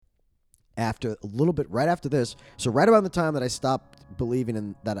after a little bit, right after this, so right around the time that I stopped believing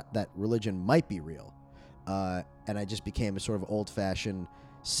in that religion might be real, and I just became a sort of old-fashioned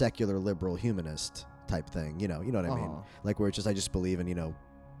secular liberal humanist type thing. You know what I mean? Like where it's just I just believe in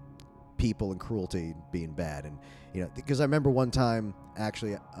people and cruelty being bad, and because I remember one time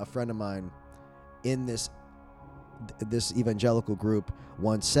actually a friend of mine in this evangelical group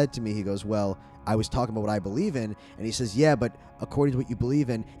once said to me, he goes, well, I was talking about what I believe in, and he says, yeah, but according to what you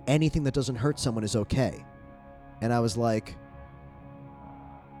believe in, anything that doesn't hurt someone is okay. And I was like,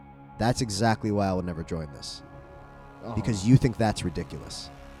 that's exactly why I would never join this. Because you think that's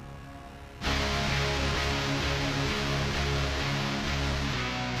ridiculous.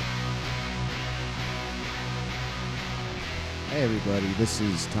 Hey everybody, this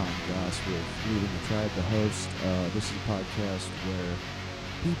is Tom Goss with Leading the Tribe, the host. This is a podcast where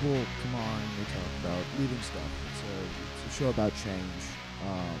people come on and they talk about leading stuff. It's a show about change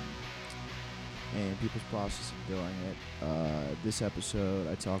and people's process of doing it. This episode,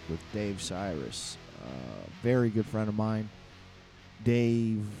 I talked with Dave Cyrus, very good friend of mine.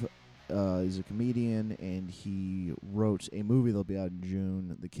 Dave is a comedian, and he wrote a movie that'll be out in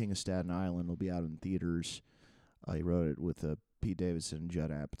June. The King of Staten Island will be out in theaters. He wrote it with Pete Davidson and Judd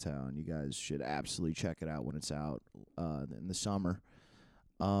Apatow, and you guys should absolutely check it out when it's out in the summer.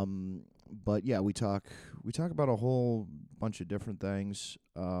 But yeah, we talk about a whole bunch of different things.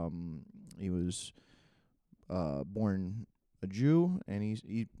 He was born a Jew, and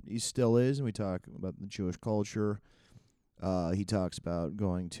he still is, and we talk about the Jewish culture. He talks about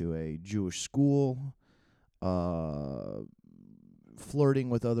going to a Jewish school, flirting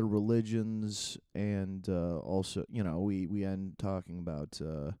with other religions, and also, we end talking about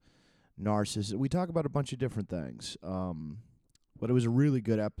narcissism. We talk about a bunch of different things. But it was a really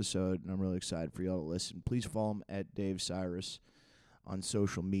good episode, and I'm really excited for y'all to listen. Please follow him at Dave Cyrus on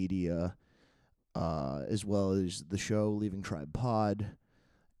social media, as well as the show Leaving Tribe Pod,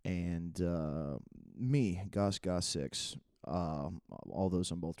 and me, Goss6. All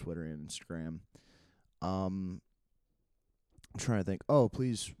those on both Twitter and Instagram. I'm trying to think. Oh,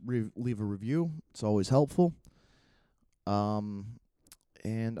 please leave a review. It's always helpful. And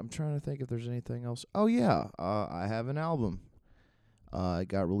I'm trying to think if there's anything else. Oh, yeah. I have an album. It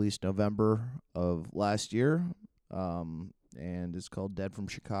got released November of last year, and it's called Dead from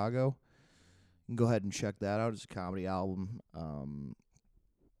Chicago. You can go ahead and check that out. It's a comedy album.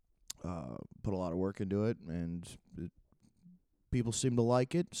 Put a lot of work into it, and people seem to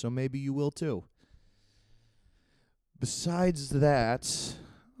like it, so maybe you will too. Besides that,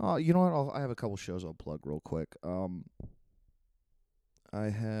 you know what? I have a couple shows I'll plug real quick. I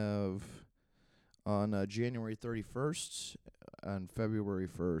have on January 31st and February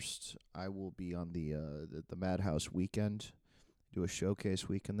 1st, I will be on the Madhouse weekend. Do a showcase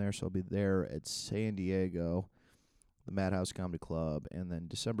weekend there, so I'll be there at San Diego, the Madhouse Comedy Club, and then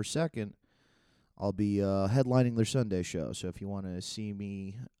December 2nd, I'll be headlining their Sunday show. So if you want to see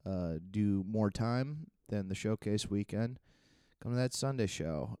me do more time than the showcase weekend, come to that Sunday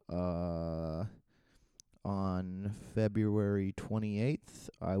show. On February 28th,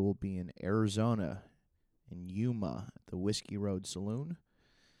 I will be in Arizona, in Yuma, at the Whiskey Road Saloon.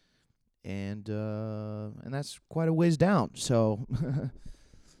 And that's quite a ways down. So,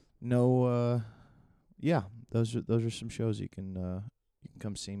 yeah, those are some shows you can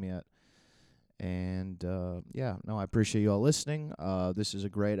come see me at. And I appreciate you all listening. This is a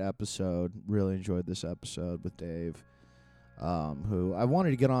great episode. Really enjoyed this episode with Dave, who I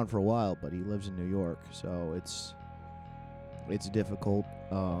wanted to get on for a while, but he lives in New York, so it's difficult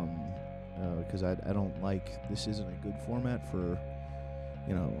because I don't like, this isn't a good format for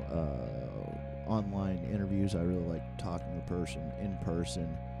online interviews. I really like talking to the person in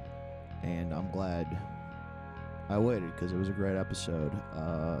person, and I'm glad I waited because it was a great episode.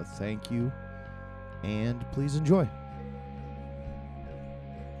 Thank you. And please enjoy.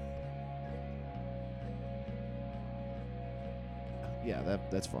 Yeah,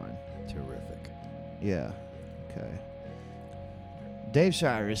 that's fine. Terrific. Yeah. Okay. Dave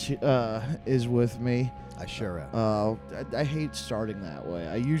Cyrus is with me. I sure am. I hate starting that way.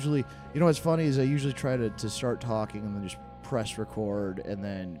 I usually, what's funny is I usually try to start talking and then just press record and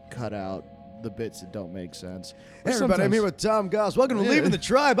then cut out the bits that don't make sense. Hey everybody, I'm here with Tom Goss. Welcome to Leaving the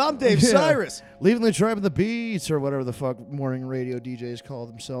Tribe. I'm Dave Cyrus. Leaving the Tribe of the Beats, or whatever the fuck morning radio DJs call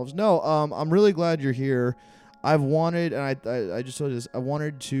themselves. No, I'm really glad you're here. I've wanted, and I just told you this, I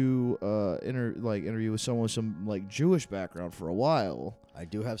wanted to interview with someone with some Jewish background for a while. I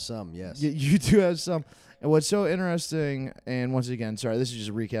do have some, yes. You do have some. And what's so interesting, and once again, sorry, this is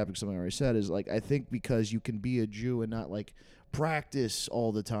just recapping something I already said, is I think because you can be a Jew and not practice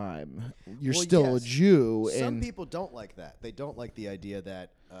all the time. You're Well, still a yes. Jew. Some and people don't like that. They don't like the idea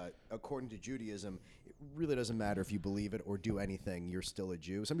that, according to Judaism, it really doesn't matter if you believe it or do anything. You're still a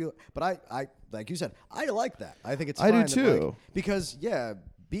Jew. Some people, but I like you said, I like that. I think it's I do fine that, like, too. because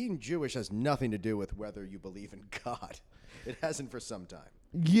being Jewish has nothing to do with whether you believe in God. It hasn't for some time.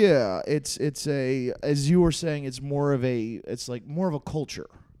 Yeah, it's a, as you were saying, it's more of a culture.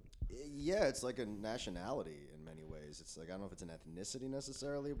 Yeah, it's like a nationality in many ways. It's like, I don't know if it's an ethnicity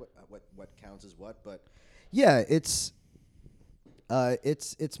necessarily, what counts as what, but yeah, it's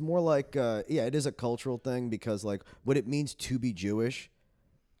more like it is a cultural thing, because like what it means to be Jewish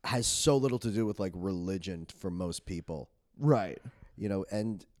has so little to do with like religion for most people, Right.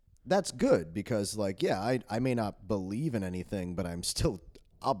 and that's good, because like I may not believe in anything, but I'm still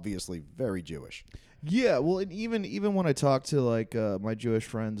obviously very Jewish. Yeah, well, and even when I talk to like my Jewish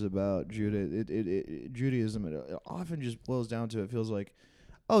friends about Judaism, it often just boils down to, it feels like,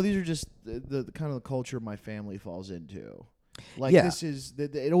 oh, these are just the kind of the culture my family falls into. Like, Yeah. this is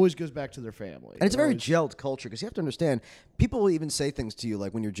it always goes back to their family. And it's a very always- gelled culture, because you have to understand, people will even say things to you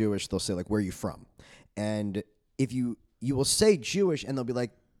like, when you're Jewish, they'll say like, where are you from? And if you will say Jewish, and they'll be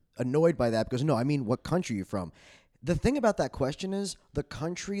like annoyed by that, because no, I mean, what country are you from? The thing about that question is, the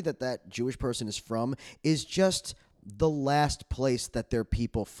country that Jewish person is from is just the last place that their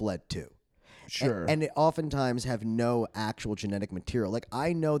people fled to. Sure. And it oftentimes have no actual genetic material. Like,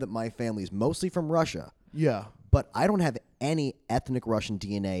 I know that my family is mostly from Russia, yeah. but I don't have any ethnic Russian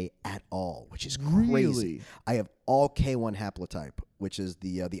DNA at all, which is crazy. Really? I have all K1 haplotype, which is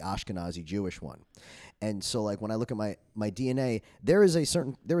the Ashkenazi Jewish one. And so, like, when I look at my DNA, there is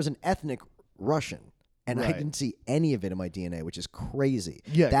an ethnic Russian, and I Right. didn't see any of it in my DNA, which is crazy.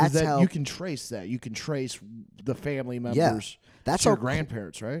 Yeah, 'cause that's how you can trace that. You can trace the family members. that's to your how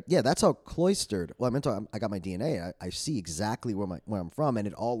grandparents, right? Yeah, that's how cloistered. Well, I got my DNA. I see exactly where I'm from, and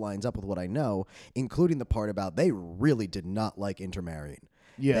it all lines up with what I know, including the part about they really did not like intermarrying.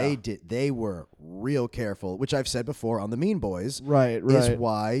 Yeah. They did. They were real careful, which I've said before on the Mean Boys. Right. Is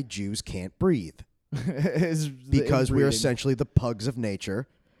why Jews can't breathe, Is the because we're inbreeding. essentially the pugs of nature,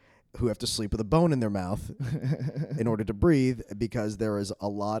 who have to sleep with a bone in their mouth in order to breathe, because there is a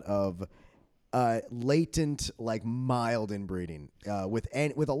lot of latent, like, mild inbreeding with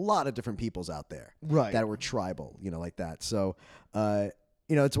a lot of different peoples out there, Right. that were tribal, like that. So,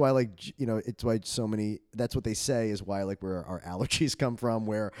 it's why, like, it's why so many. That's what they say is why, like, where our allergies come from,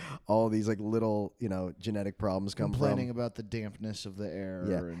 where all these like little genetic problems come complaining from. about the dampness of the air.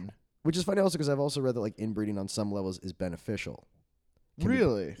 Yeah. And Which is funny also, because I've also read that like inbreeding on some levels is beneficial. Can be-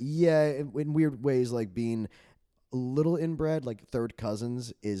 really? Yeah, in weird ways, like being a little inbred, like third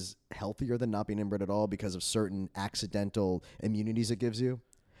cousins, is healthier than not being inbred at all, because of certain accidental immunities it gives you.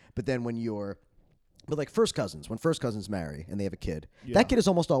 But then when like first cousins, when first cousins marry and they have a kid, Yeah. that kid is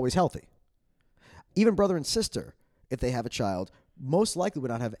almost always healthy. Even brother and sister, if they have a child, most likely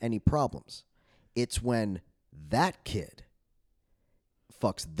would not have any problems. It's when that kid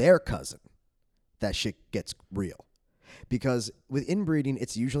fucks their cousin that shit gets real. Because with inbreeding,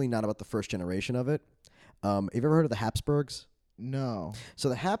 it's usually not about the first generation of it. Have you ever heard of the Habsburgs? No. So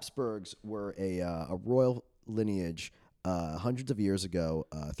the Habsburgs were a royal lineage hundreds of years ago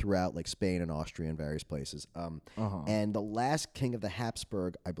throughout like Spain and Austria and various places. And the last king of the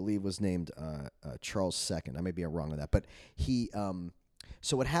Habsburg, I believe, was named Charles II. I may be wrong on that, but he.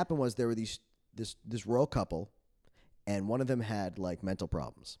 So what happened was there were this royal couple, and one of them had like mental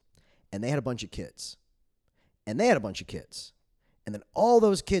problems, and they had a bunch of kids, and they had a bunch of kids, and then all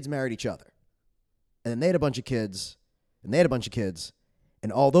those kids married each other, and then they had a bunch of kids, and they had a bunch of kids.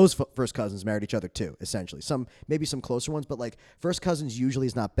 And all those first cousins married each other too, essentially. Maybe some closer ones, but like first cousins usually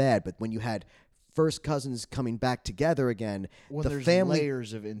is not bad. But when you had first cousins coming back together again, When the there's family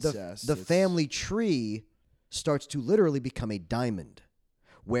layers of incest, the it's- family tree starts to literally become a diamond,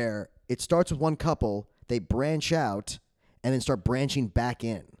 where it starts with one couple, they branch out, and then start branching back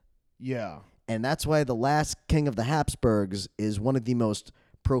in. Yeah. And that's why the last king of the Habsburgs is one of the most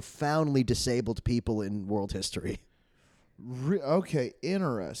profoundly disabled people in world history. Okay,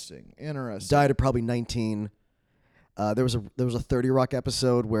 interesting. Died at probably 19. There was a 30 Rock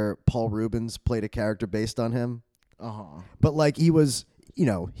episode where Paul Rubens played a character based on him. But like he was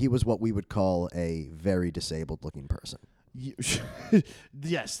what we would call a very disabled looking person.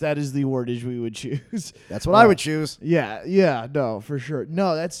 Yes, that is the wordage we would choose. That's what I would choose. Yeah, no, for sure.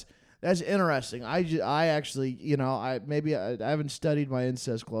 No, that's interesting. I actually, I haven't studied my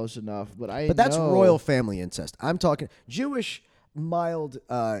incest close enough, but But that's know- royal family incest. I'm talking Jewish. mild,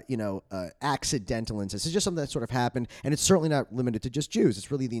 accidental incidents. It's just something that sort of happened, and it's certainly not limited to just Jews.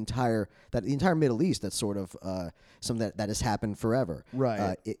 It's really the entire Middle East that's sort of something that has happened forever.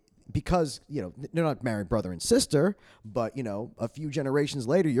 Right. Because they're not married brother and sister, but a few generations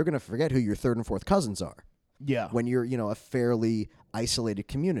later, you're going to forget who your third and fourth cousins are. Yeah. When you're a fairly isolated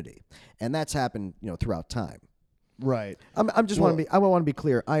community, and that's happened throughout time. Right. I want to be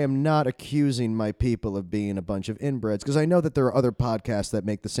clear. I am not accusing my people of being a bunch of inbreds, because I know that there are other podcasts that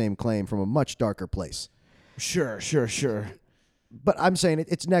make the same claim from a much darker place. Sure. But I'm saying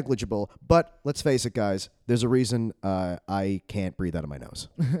it's negligible. But let's face it, guys. There's a reason I can't breathe out of my nose.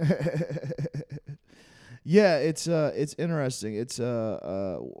 Yeah, it's interesting. It's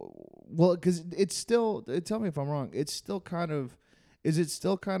well, because it's still. Tell me if I'm wrong. It's still kind of. Is it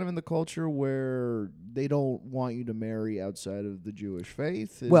still kind of in the culture where they don't want you to marry outside of the Jewish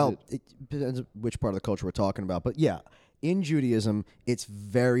faith? It depends which part of the culture we're talking about. But yeah, in Judaism, it's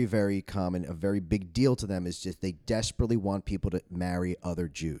very, very common. A very big deal to them is just they desperately want people to marry other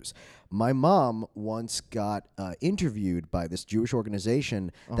Jews. My mom once got interviewed by this Jewish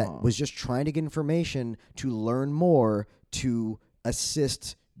organization that was just trying to get information to learn more to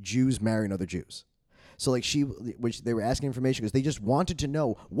assist Jews marrying other Jews. So they were asking information because they just wanted to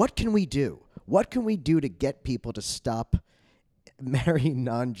know, what can we do? What can we do to get people to stop marrying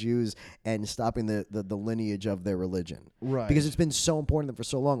non-Jews and stopping the lineage of their religion? Right. Because it's been so important to them for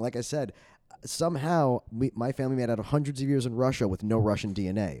so long. Like I said, somehow my family made it out of hundreds of years in Russia with no Russian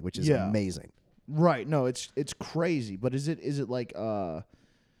DNA, which is amazing. Right. No, it's crazy. But is it like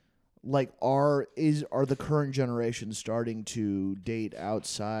are the current generation starting to date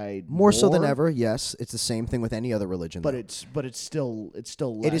outside more so than ever? Yes, it's the same thing with any other religion. But it's still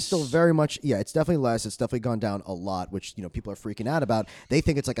less. It is still very much, it's definitely less. It's definitely gone down a lot, which people are freaking out about. They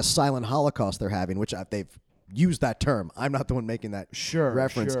think it's like a silent Holocaust they're having, which they've used that term. I'm not the one making that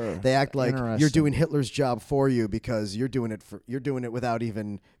reference. Sure. They act like you're doing Hitler's job for you because you're doing it without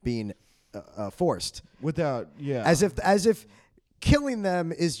even being forced. As if killing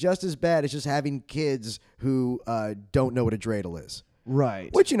them is just as bad as just having kids who don't know what a dreidel is.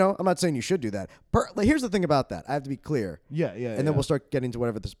 Right. Which, I'm not saying you should do that. Here's the thing about that. I have to be clear. Yeah. And then we'll start getting to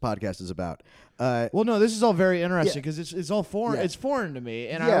whatever this podcast is about. Well, no, this is all very interesting because it's all foreign. Yeah. It's foreign to me,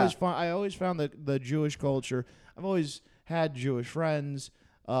 and I always found the Jewish culture. I've always had Jewish friends.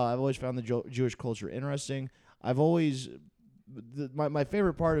 I've always found the Jewish culture interesting. I've always. My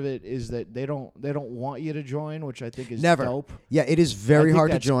favorite part of it is that they don't want you to join, which I think is dope. Yeah, it is very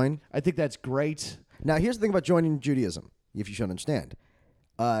hard to join. I think that's great. Now, here's the thing about joining Judaism, if you should understand.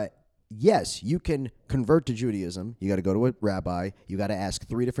 Yes, you can convert to Judaism. You got to go to a rabbi. You got to ask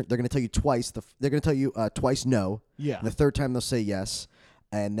 3 different. They're going to tell you twice. They're going to tell you twice no. Yeah. And the third time they'll say yes.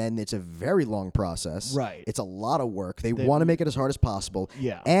 And then it's a very long process. Right. It's a lot of work. They want to make it as hard as possible.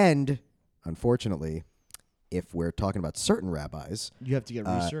 Yeah. And unfortunately, if we're talking about certain rabbis, you have to get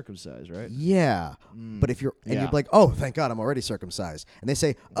recircumcised, right? Yeah. But if you're like, oh, thank God, I'm already circumcised. And they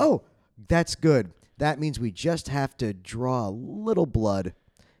say, oh, that's good. That means we just have to draw a little blood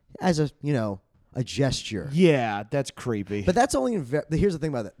as a gesture. Yeah, that's creepy. But that's only here's the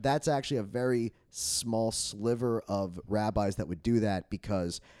thing about that. That's actually a very small sliver of rabbis that would do that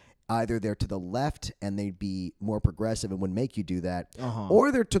because either they're to the left and they'd be more progressive and would make you do that,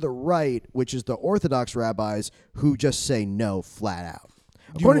 or they're to the right, which is the Orthodox rabbis who just say no flat out.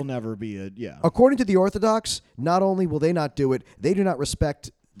 You will never be According to the Orthodox, not only will they not do it, they do not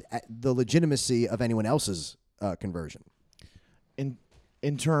respect the legitimacy of anyone else's conversion.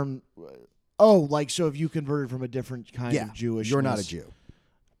 In term, so if you converted from a different kind of Jewish, you're not a Jew.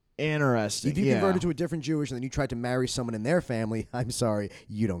 Interesting. If you converted to a different Jewish and then you tried to marry someone in their family, I'm sorry,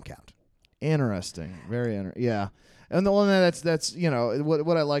 you don't count. Interesting. Very interesting. Yeah. And the one that's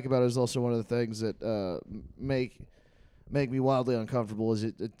what I like about it is also one of the things that make me wildly uncomfortable is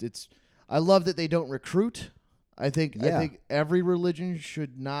it's I love that they don't recruit. I think every religion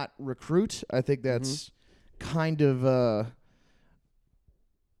should not recruit. I think that's kind of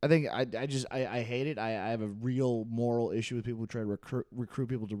I think I hate it. I have a real moral issue with people who try to recruit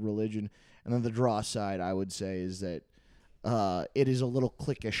people to religion. And then the draw side, I would say, is that it is a little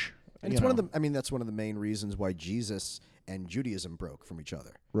cliquish. And it's one of the. I mean, that's one of the main reasons why Jesus and Judaism broke from each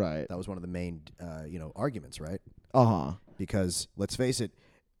other. Right. That was one of the main, arguments, right? Because let's face it,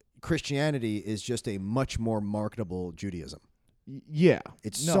 Christianity is just a much more marketable Judaism. Yeah.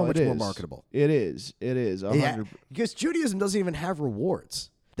 It's so much more marketable. It is. 100%. Because Judaism doesn't even have rewards.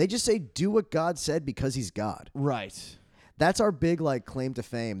 They just say, do what God said because he's God. Right. That's our big claim to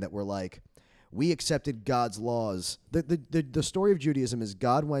fame, that we're like, we accepted God's laws. The story of Judaism is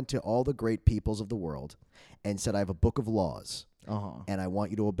God went to all the great peoples of the world and said, I have a book of laws. Uh-huh. and I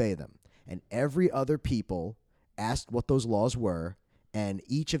want you to obey them. And every other people asked what those laws were, and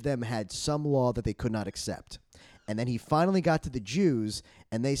each of them had some law that they could not accept. And then he finally got to the Jews,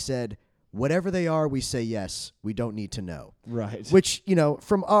 and they said, whatever they are, we say yes. We don't need to know. Right. Which,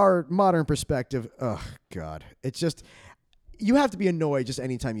 from our modern perspective, oh, God. It's just, you have to be annoyed just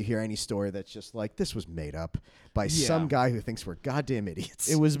anytime you hear any story that's just like, this was made up by some guy who thinks we're goddamn idiots.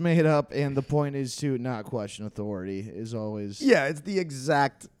 It was made up, and the point is to not question authority is always... Yeah, it's the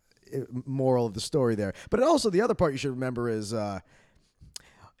exact moral of the story there. But also, the other part you should remember is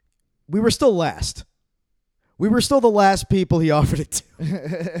we were still last. We were still the last people he offered it to,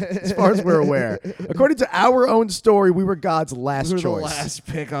 as far as we're aware. According to our own story, we were God's last we were choice. the last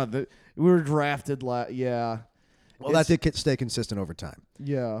pick on the... We were drafted yeah. Well, that did stay consistent over time.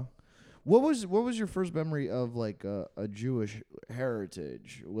 Yeah. What was your first memory of like a Jewish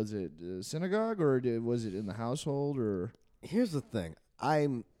heritage? Was it a synagogue or was it in the household or? Here's the thing.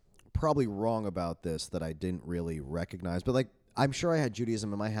 I'm probably wrong about this that I didn't really recognize, but like I'm sure I had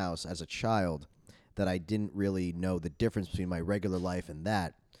Judaism in my house as a child that I didn't really know the difference between my regular life and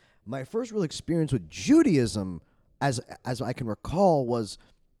that. My first real experience with Judaism, as I can recall, was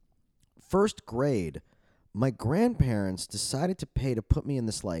first grade. My grandparents decided to pay to put me in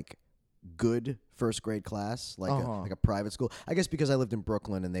this like good first grade class, like a private school. I guess because I lived in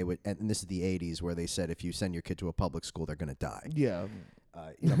Brooklyn, and and this is the '80s, where they said if you send your kid to a public school, they're gonna die. Yeah.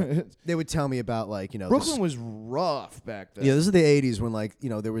 They would tell me about like Brooklyn was rough back then. Yeah, this is the '80s when like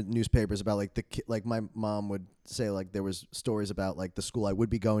there were newspapers about like like my mom would say like there was stories about like the school I would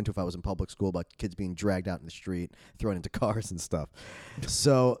be going to if I was in public school about kids being dragged out in the street, thrown into cars and stuff.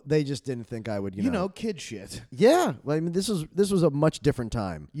 So they just didn't think I would kid shit. Yeah, well, I mean this was a much different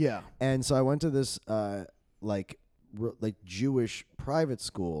time. Yeah, and so I went to this like Jewish private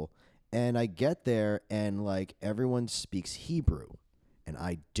school, and I get there and like everyone speaks Hebrew. And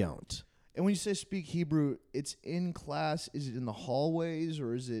I don't. And when you say speak Hebrew, it's in class. Is it in the hallways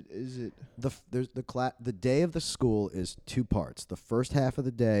or is it? The day of the school is two parts. The first half of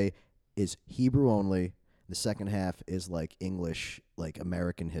the day is Hebrew only. The second half is like English, like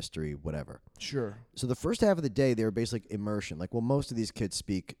American history, whatever. Sure. So the first half of the day, they were basically immersion. Like, well, most of these kids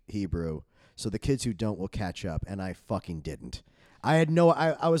speak Hebrew, so the kids who don't will catch up, and I fucking didn't. I had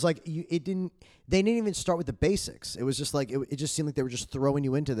I was like, they didn't even start with the basics. It was just like, it just seemed like they were just throwing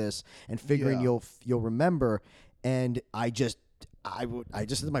you into this and figuring you'll remember. And I just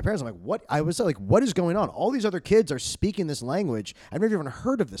said to my parents, I'm like, what? I was like, what is going on? All these other kids are speaking this language. I've never even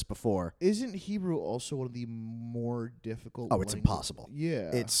heard of this before. Isn't Hebrew also one of the more difficult? Oh, it's impossible.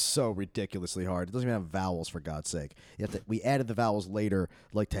 Yeah. It's so ridiculously hard. It doesn't even have vowels, for God's sake. We added the vowels later,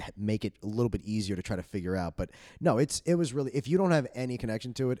 like to make it a little bit easier to try to figure out. But no, it was really, if you don't have any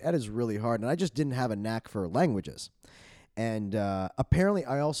connection to it, it is really hard. And I just didn't have a knack for languages. And apparently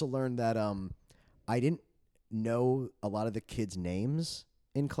I also learned that I didn't know a lot of the kids' names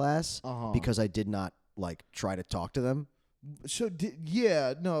in class because I did not like try to talk to them. So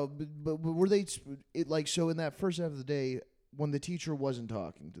but were they so in that first half of the day when the teacher wasn't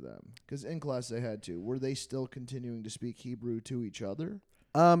talking to them, because in class they had to, were they still continuing to speak Hebrew to each other?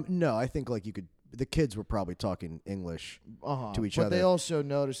 No, I think like the kids were probably talking English to each other. But they also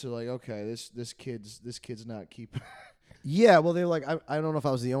noticed they're like, okay, this kid's not keeping. Yeah, well, they're like, I don't know if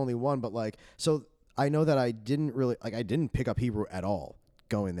I was the only one, but like, so I know that I didn't pick up Hebrew at all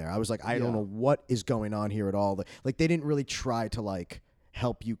going there. I was like, I don't know what is going on here at all. Like, they didn't really try to like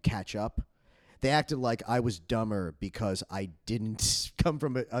help you catch up. They acted like I was dumber because I didn't come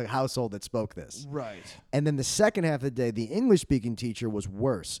from a household that spoke this. Right. And then the second half of the day, the English-speaking teacher was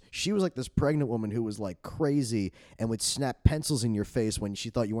worse. She was like this pregnant woman who was like crazy and would snap pencils in your face when she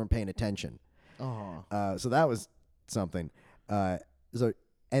thought you weren't paying attention. So that was something.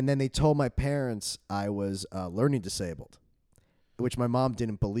 And then they told my parents I was learning disabled, which my mom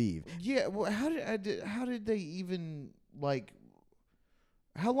didn't believe. Yeah. Well, how did they even like?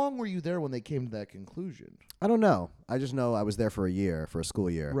 How long were you there when they came to that conclusion? I don't know. I just know I was there for a school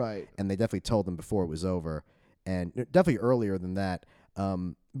year. Right. And they definitely told them before it was over, and definitely earlier than that.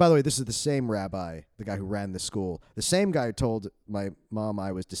 By the way, this is the same rabbi, the guy who ran the school. The same guy who told my mom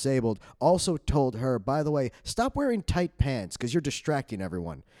I was disabled also told her, by the way, stop wearing tight pants because you're distracting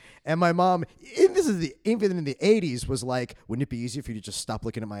everyone. And my mom, even in the 80s, was like, wouldn't it be easier for you to just stop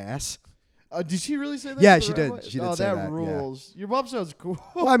looking at my ass? Did she really say that? Yeah, she did. She did say that. Oh, that rules. Yeah. Your mom sounds cool.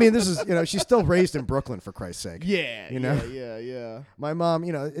 Well, I mean, this is, she's still raised in Brooklyn, for Christ's sake. Yeah, Yeah. My mom,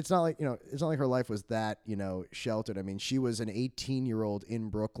 it's not like her life was that, sheltered. I mean, she was an 18-year-old in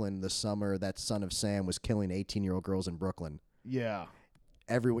Brooklyn the summer that Son of Sam was killing 18-year-old girls in Brooklyn. Yeah.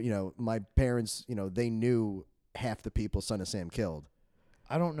 Everyone, my parents, they knew half the people Son of Sam killed.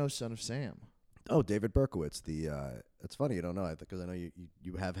 I don't know Son of Sam. Oh, David Berkowitz. It's funny you don't know it because I know you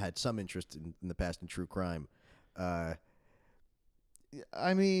have had some interest in the past in true crime. I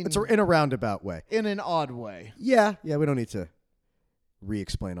mean, It's in a roundabout way. in an odd way. Yeah, we don't need to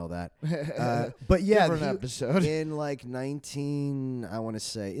re-explain all that. But yeah, Different episode. in like I want to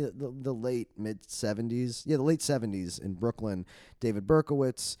say the late mid 70s. Yeah, the late 70s in Brooklyn, David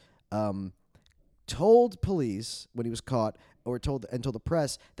Berkowitz told police when he was caught, or told the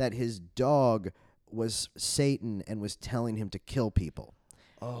press, that his dog was Satan and was telling him to kill people.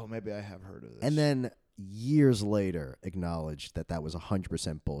 Oh, maybe I have heard of this. And then years later acknowledged that was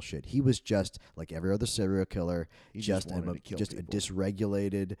 100% bullshit. He was just like every other serial killer, He just just wanted to kill a people.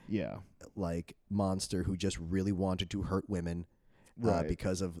 dysregulated Yeah. like monster who just really wanted to hurt women. Right.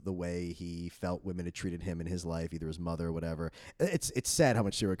 Because of the way he felt women had treated him in his life, either his mother or whatever. It's sad how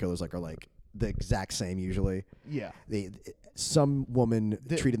much serial killers are like the exact same usually. Yeah. Some woman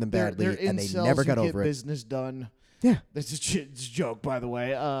treated them badly they're and they incels never got who over get it. business done. Yeah. It's a joke, by the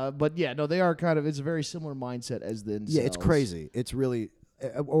way. But yeah, no, they are kind of. It's a very similar mindset as the incels. Yeah, it's crazy. It's really,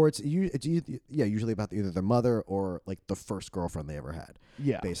 or it's usually about either their mother or like the first girlfriend they ever had.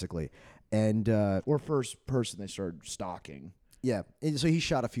 Yeah. Basically, and Or first person they started stalking. yeah, and so he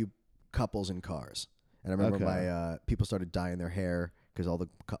shot a few couples in cars, and I remember Okay. my people started dyeing their hair because all the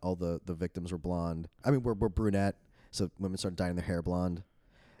victims were blonde. I mean, we're brunette, so women started dyeing their hair blonde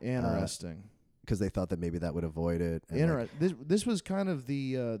Interesting. because they thought that maybe that would avoid it. And like, This was kind of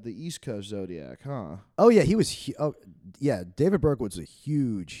the East Coast Zodiac, huh? oh yeah, he was. David Berkowitz was a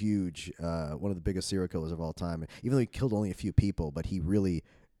huge, one of the biggest serial killers of all time. Even though he killed only a few people, but he really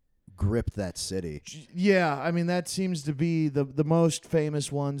gripped that city. Yeah, I mean that seems to be the most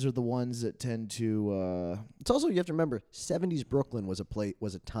famous ones are the ones that tend to. It's also, you have to remember, 70s Brooklyn was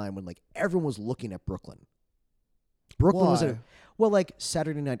a time when like everyone was looking at Brooklyn. Brooklyn was Why? like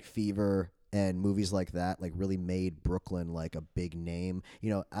Saturday Night Fever and movies like that like really made Brooklyn like a big name. You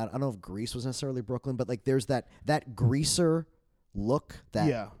know, I don't know if Grease was necessarily Brooklyn, but like there's that greaser look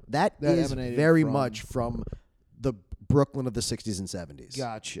that That is emanated very from- much from the Brooklyn of the 60s and 70s.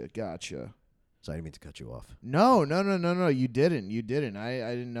 Gotcha. So I didn't mean to cut you off. No. You didn't.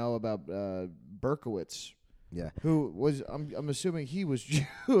 I didn't know about Berkowitz. Yeah. Who was? I'm assuming he was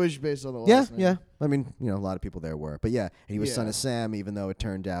Jewish based on the Yeah, last name. yeah. I mean, a lot of people there were. But yeah, and he was Son Yeah. of Sam, even though it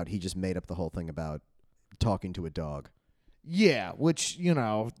turned out he just made up the whole thing about talking to a dog. Yeah, which you're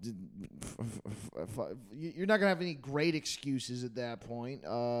not gonna have any great excuses at that point.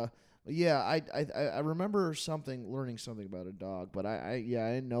 Yeah, I remember learning something about a dog, but I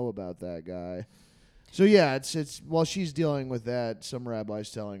didn't know about that guy. So yeah, it's while she's dealing with that, some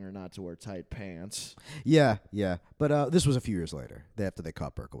rabbi's telling her not to wear tight pants. Yeah. But this was a few years later, after they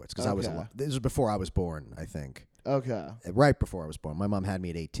caught Berkowitz, because Okay. this was before I was born, I think. Okay. Right before I was born. My mom had me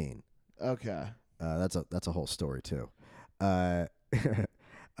at 18. Okay. That's a whole story too.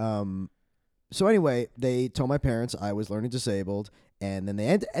 So anyway, they told my parents I was learning disabled, and then they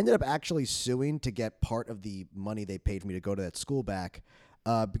ended up actually suing to get part of the money they paid for me to go to that school back.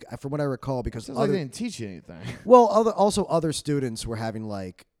 From what I recall, because Sounds like they didn't teach you anything. well, other students were having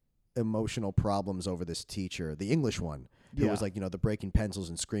like emotional problems over this teacher, the English one, who Yeah. was like, the breaking pencils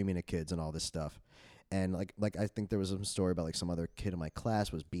and screaming at kids and all this stuff. And like I think there was some story about like some other kid in my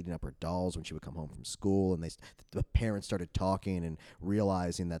class was beating up her dolls when she would come home from school, and the parents started talking and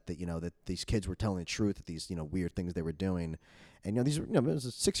realizing that that these kids were telling the truth, that these weird things they were doing, and these were it was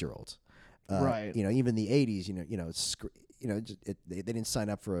 6-year-olds, Right. Even in the 80s, they didn't sign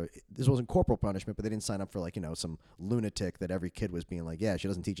up for this wasn't corporal punishment, but they didn't sign up for like some lunatic that every kid was being like, yeah, she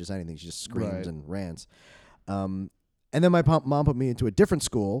doesn't teach us anything, she just screams Right. and rants. And then my mom put me into a different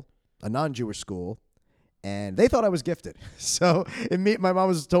school, a non-Jewish school, and they thought I was gifted. So my mom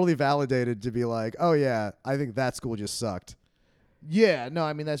was totally validated to be like, oh yeah, I think that school just sucked. Yeah, no,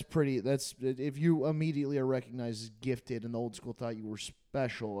 I mean that's if you immediately are recognized as gifted, and the old school thought you were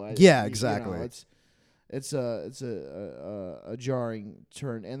special. Yeah, exactly. It's a jarring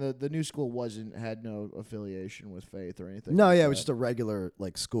turn, and the new school had no affiliation with faith or anything. No, like yeah, it that. was just a regular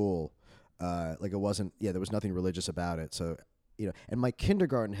like school. Like it wasn't. Yeah, there was nothing religious about it. So and my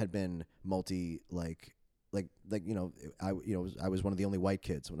kindergarten had been multi I was one of the only white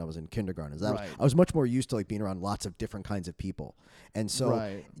kids when I was in kindergarten. Right. I was much more used to like being around lots of different kinds of people, and so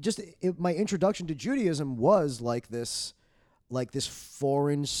Right. my introduction to Judaism was like this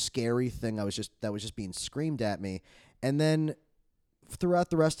foreign, scary thing. That was just being screamed at me, and then throughout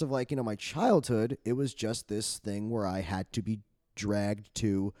the rest of my childhood, it was just this thing where I had to be dragged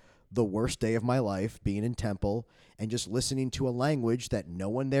to the worst day of my life, being in temple and just listening to a language that no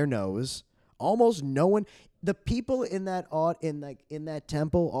one there knows. Almost no one, the people in that in that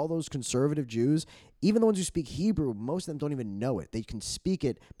temple, all those conservative Jews, even the ones who speak Hebrew, most of them don't even know it. They can speak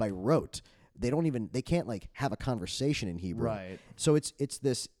it by rote. They can't like have a conversation in Hebrew. Right. So it's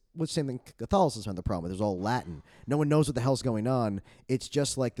this. Well, same thing Catholicism had the problem with. There's all Latin. No one knows what the hell's going on. It's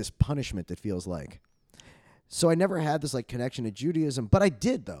just like this punishment, it feels like. So I never had this like connection to Judaism, but I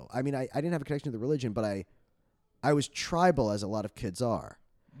did though. I mean, I didn't have a connection to the religion, but I was tribal, as a lot of kids are.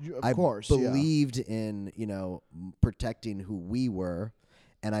 Of course, believed in, protecting who we were,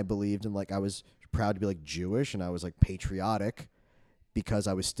 and I believed in, like, I was proud to be like Jewish, and I was like patriotic because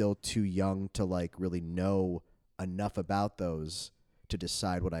I was still too young to like really know enough about those to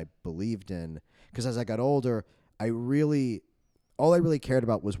decide what I believed in. Because as I got older, all I really cared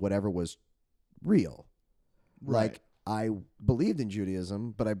about was whatever was real. Right. Like, I believed in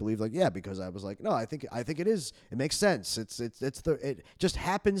Judaism, but I believed, like, yeah, because I was like, no, I think it is. It makes sense. It just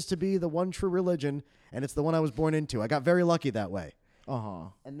happens to be the one true religion, and it's the one I was born into. I got very lucky that way.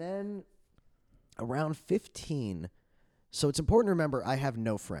 And then around 15, so it's important to remember I have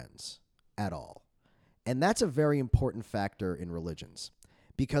no friends at all. And that's a very important factor in religions.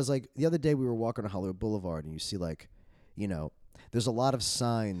 Because, like, the other day we were walking on Hollywood Boulevard, and you see, like, there's a lot of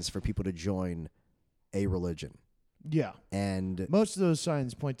signs for people to join a religion. Yeah. And most of those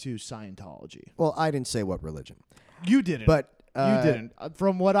signs point to Scientology. well, I didn't say what religion. You didn't. But you didn't.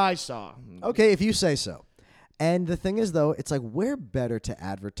 From what I saw. Okay, if you say so. And the thing is, though, it's like, where better to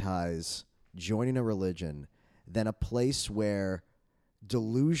advertise joining a religion than a place where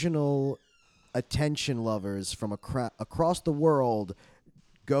delusional attention lovers from across the world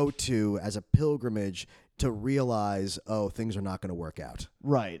go to as a pilgrimage to realize, oh, things are not going to work out.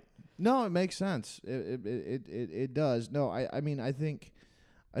 Right. No, it makes sense. It does. No, I mean, I think,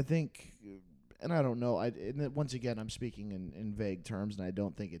 and I don't know. And once again, I'm speaking in vague terms, and I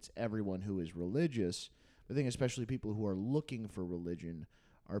don't think it's everyone who is religious. I think especially people who are looking for religion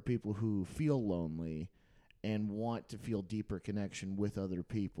are people who feel lonely and want to feel deeper connection with other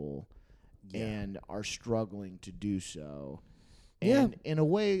people, and are struggling to do so. And in a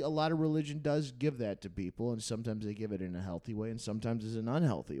way, a lot of religion does give that to people, and sometimes they give it in a healthy way, and sometimes it's an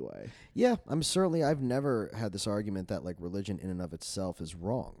unhealthy way. Yeah, I've never had this argument that, like, religion in and of itself is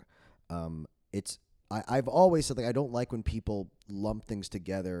wrong. I've always said, like, I don't like when people lump things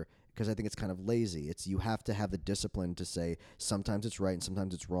together because I think it's kind of lazy. You have to have the discipline to say sometimes it's right and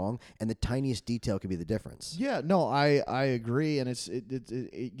sometimes it's wrong, and the tiniest detail can be the difference. Yeah, no, I agree, and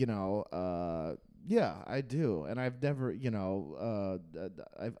yeah, I do, and I've never,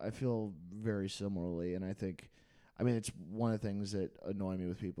 I feel very similarly, and I think, I mean, it's one of the things that annoy me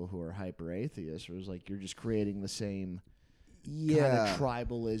with people who are hyper atheists, or is like you're just creating the same kind of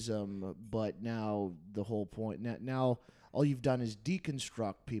tribalism, but now the whole point now all you've done is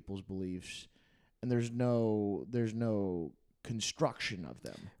deconstruct people's beliefs, and there's no construction of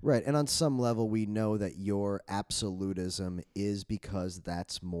them. Right, and on some level, we know that your absolutism is because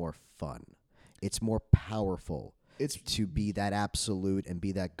that's more fun. It's more powerful. It's to be that absolute and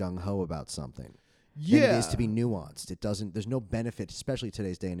be that gung-ho about something. Yeah. Than it is to be nuanced. There's no benefit, especially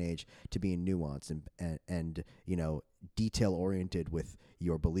today's day and age, to being nuanced and detail-oriented with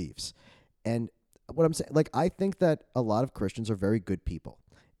your beliefs. And what I'm saying, like, I think that a lot of Christians are very good people.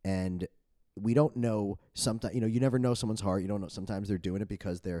 And we don't know sometimes, you never know someone's heart. You don't know. Sometimes they're doing it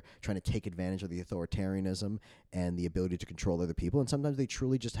because they're trying to take advantage of the authoritarianism and the ability to control other people. And sometimes they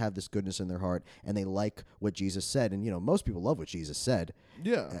truly just have this goodness in their heart and they like what Jesus said. And, most people love what Jesus said.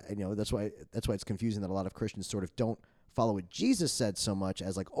 Yeah. That's why it's confusing that a lot of Christians sort of don't follow what Jesus said so much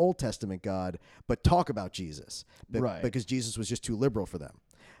as like Old Testament God, but talk about Jesus. Right. Because Jesus was just too liberal for them.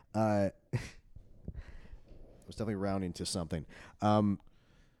 I was definitely rounding to something.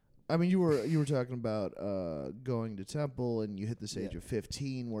 I mean, you were talking about going to temple, and you hit this age of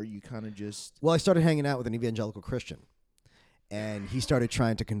 15 where you kind of just... Well, I started hanging out with an evangelical Christian, and he started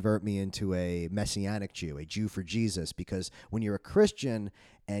trying to convert me into a Messianic Jew, a Jew for Jesus, because when you're a Christian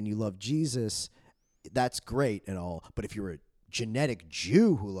and you love Jesus, that's great and all, but if you're a genetic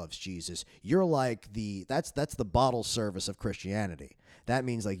Jew who loves Jesus, you're like that's the bottle service of Christianity. That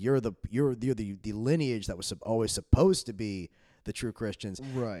means like you're the lineage that was always supposed to be the true Christians.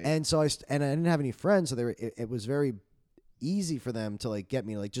 Right. And so I didn't have any friends, so it was very easy for them to like get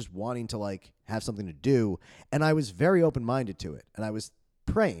me like just wanting to like have something to do, and I was very open-minded to it, and I was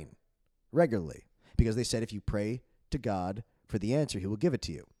praying regularly because they said if you pray to God for the answer, he will give it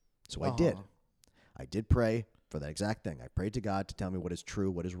to you. So I did. I did pray for that exact thing. I prayed to God to tell me what is true,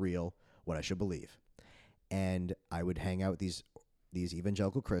 what is real, what I should believe. And I would hang out with these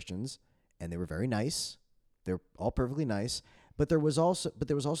evangelical Christians, and they were very nice. They're all perfectly nice. but there was also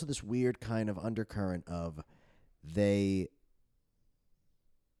this weird kind of undercurrent of they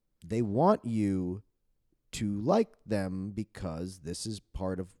want you to like them because this is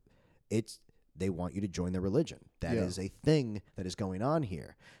part of it's. They want you to join their religion. That is a thing that is going on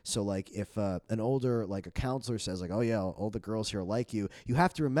here. So, like, if an older, like a counselor says, like, "Oh yeah, all the girls here like you," you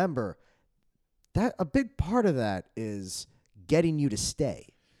have to remember that a big part of that is getting you to stay.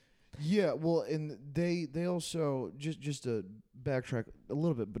 Yeah, well, and they also just to backtrack a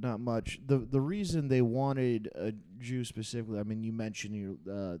little bit, but not much. The reason they wanted a Jew specifically, I mean, you mentioned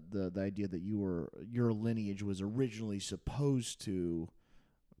the idea that your lineage was originally supposed to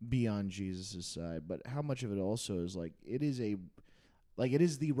be on Jesus' side, but how much of it also is like it is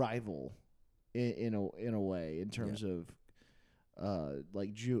the rival in a way in terms of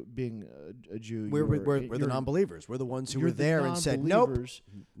like being a Jew. We're the non-believers. We're the ones who were there and said, "Nope,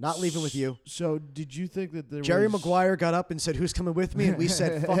 not leaving with you." So did you think that there Jerry was... Maguire got up and said, "Who's coming with me?" And we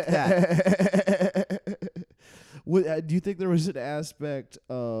said, "Fuck that." Do you think there was an aspect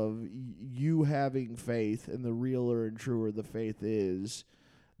of you having faith, and the realer and truer the faith is,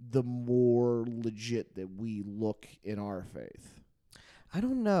 the more legit that we look in our faith? I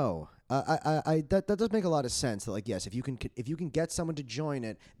don't know. That does make a lot of sense. That, like, yes, if you can get someone to join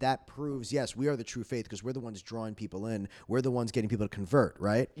it, that proves, yes, we are the true faith because we're the ones drawing people in. We're the ones getting people to convert,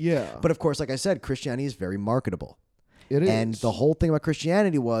 right? Yeah. But of course, like I said, Christianity is very marketable. It is. And the whole thing about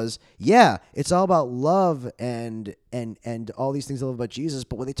Christianity was, yeah, it's all about love and all these things they love about Jesus.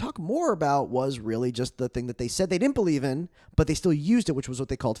 But what they talk more about was really just the thing that they said they didn't believe in, but they still used it, which was what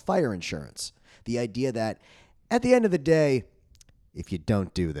they called fire insurance. The idea that at the end of the day, if you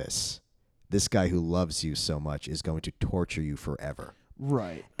don't do this, this guy who loves you so much is going to torture you forever.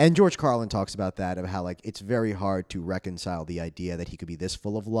 Right. And George Carlin talks about that, of how, like, it's very hard to reconcile the idea that he could be this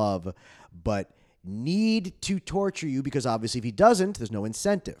full of love, but need to torture you because obviously if he doesn't, there's no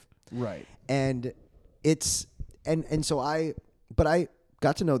incentive. Right. And it's so I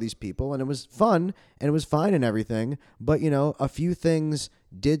got to know these people and it was fun and it was fine and everything, but a few things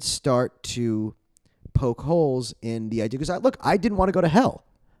did start to poke holes in the idea, because I didn't want to go to hell.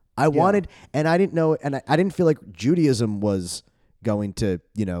 I wanted, and I didn't know, and I didn't feel like Judaism was going to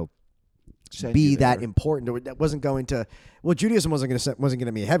be that important, or that wasn't going to. Well, Judaism wasn't going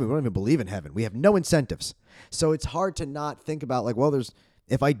to be heaven. We don't even believe in heaven. We have no incentives, so it's hard to not think about, like, well,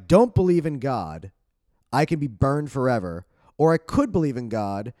 if I don't believe in God, I can be burned forever, or I could believe in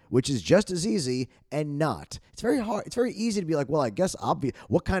God, which is just as easy, and not. It's very hard. It's very easy to be like, well, I guess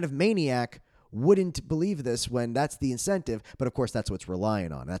what kind of maniac wouldn't believe this when that's the incentive? But of course, that's what's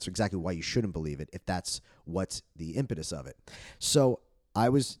relying on. That's exactly why you shouldn't believe it, if that's what's the impetus of it. So I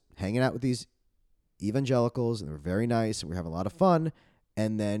was hanging out with these evangelicals, and they were very nice, and we were having a lot of fun.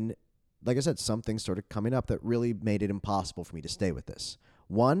 And then, like I said, some things started coming up that really made it impossible for me to stay with this.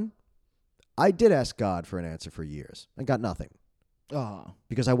 One, I did ask God for an answer for years. I got nothing.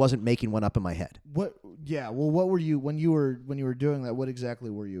 Because I wasn't making one up in my head. What? Yeah. Well, what were you when you were doing that? What exactly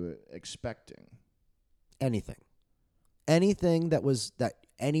were you expecting? Anything that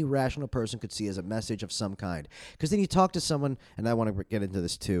any rational person could see as a message of some kind. Because then you talk to someone, and I want to get into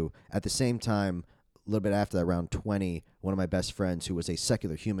this too. At the same time, a little bit after that, around 20, one of my best friends, who was a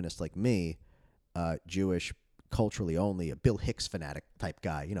secular humanist like me, Jewish, culturally only, a Bill Hicks fanatic type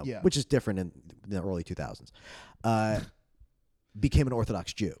guy, which is different in the early 2000s. Became an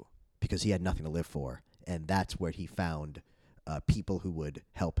Orthodox Jew because he had nothing to live for, and that's where he found people who would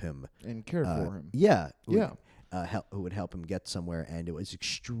help him and care for him. Who would help him get somewhere, and it was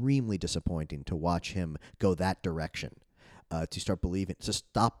extremely disappointing to watch him go that direction, to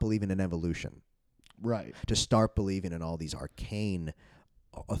stop believing in evolution, right? To start believing in all these arcane,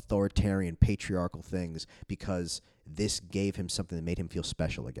 authoritarian, patriarchal things, because this gave him something that made him feel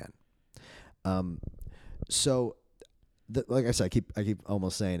special again. Like I said, I keep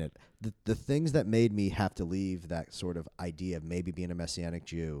almost saying it. The things that made me have to leave that sort of idea of maybe being a Messianic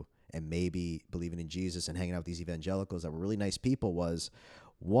Jew and maybe believing in Jesus and hanging out with these evangelicals that were really nice people was,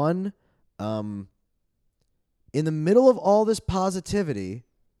 one, in the middle of all this positivity,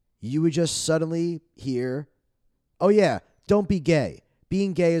 you would just suddenly hear, oh yeah, don't be gay.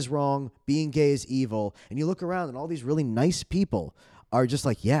 Being gay is wrong. Being gay is evil. And you look around and all these really nice people are just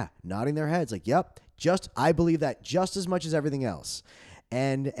like, yeah, nodding their heads like, yep. I believe that just as much as everything else.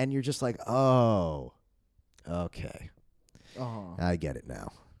 And you're just like, oh, okay. I get it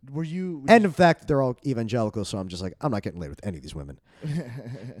now. And in fact, they're all evangelical, so I'm just like, I'm not getting laid with any of these women.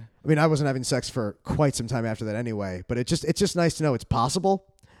 I mean, I wasn't having sex for quite some time after that anyway, but it's just nice to know it's possible.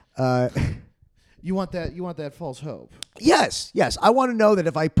 You want that false hope. Yes. I want to know that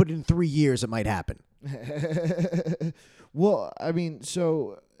if I put in 3 years, it might happen. Well, I mean,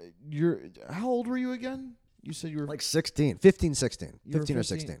 so how old were you again? You said you were Like 16, 15, 16, you were 15 or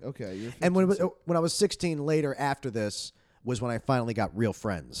 16. Okay, you're 15, And when I was 16, later after this was when I finally got real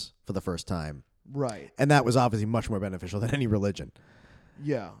friends for the first time. right. And that was obviously much more beneficial than any religion.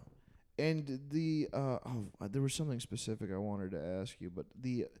 Yeah. And there was something specific I wanted to ask you, but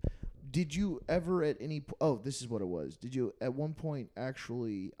did you ever at any this is what it was. Did you at one point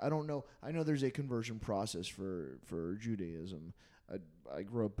actually, I don't know, I know there's a conversion process for Judaism. I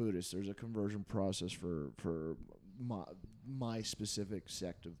grew up Buddhist. There's a conversion process for my specific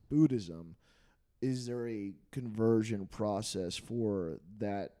sect of Buddhism. Is there a conversion process for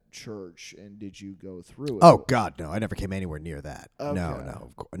that church, and did you go through it? Oh God, no! I never came anywhere near that. Okay.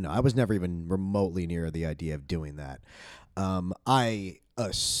 No. I was never even remotely near the idea of doing that. I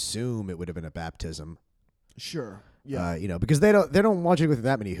assume it would have been a baptism. Sure. Yeah. Because they don't want you to go through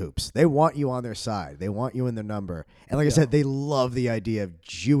that many hoops. They want you on their side. They want you in their number. And like I said, they love the idea of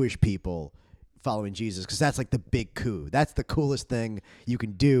Jewish people following Jesus because that's like the big coup. That's the coolest thing you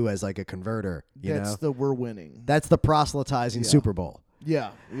can do as like a converter. We're winning. That's the proselytizing Super Bowl. Yeah.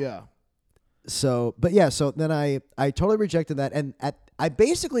 Yeah. So then I totally rejected that, and I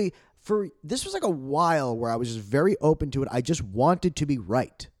basically this was like a while where I was just very open to it. I just wanted to be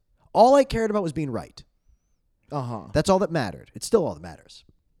right. All I cared about was being right. That's all that mattered. It's still all that matters.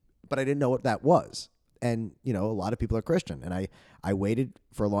 But I didn't know what that was. And, a lot of people are Christian. And I waited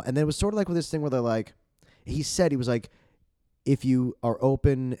for a long... And then it was sort of like with this thing where they're like... He was like, if you are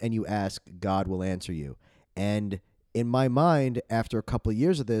open and you ask, God will answer you. And in my mind, after a couple of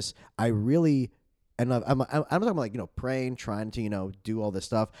years of this, I really... And I'm talking about like, praying, trying to, do all this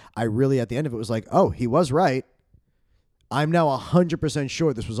stuff. I really, at the end of it, was like, oh, he was right. I'm now 100%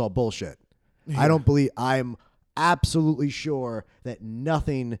 sure this was all bullshit. Yeah. I'm absolutely sure that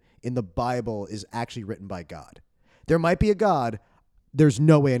nothing in the Bible is actually written by God. There might be a God. There's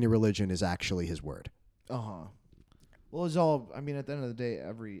no way any religion is actually his word. Well, it's all, at the end of the day,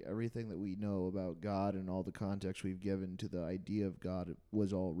 everything that we know about God and all the context we've given to the idea of God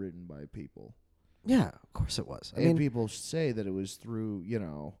was all written by people. Yeah, of course it was. I mean, people say that it was through he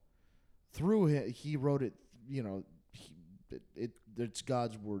wrote it, it's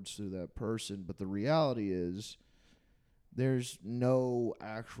God's words through that person, but the reality is there's no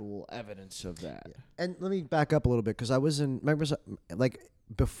actual evidence of that. Yeah. And let me back up a little bit because I was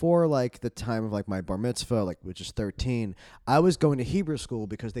before the time of my bar mitzvah, which is 13, I was going to Hebrew school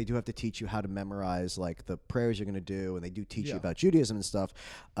because they do have to teach you how to memorize the prayers you're going to do, and they do teach you about Judaism and stuff.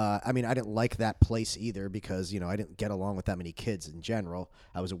 I didn't like that place either because I didn't get along with that many kids in general.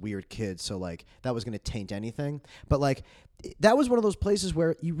 I was a weird kid, so that was going to taint anything. But that was one of those places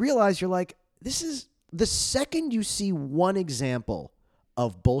where you realize you're like, this is the second you see one example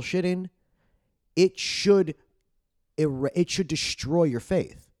of bullshitting, it should destroy your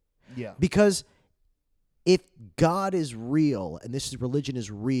faith. Yeah. Because if God is real and religion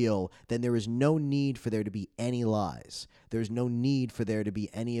is real, then there is no need for there to be any lies. There's no need for there to be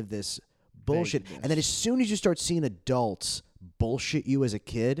any of this bullshit. Vagueness. And then as soon as you start seeing adults bullshit you as a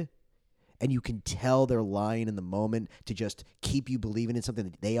kid, and you can tell they're lying in the moment to just keep you believing in something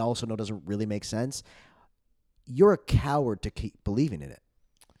that they also know doesn't really make sense, you're a coward to keep believing in it.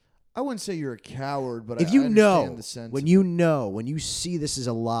 I wouldn't say you're a coward, but if I you understand know, the sense. When you see this is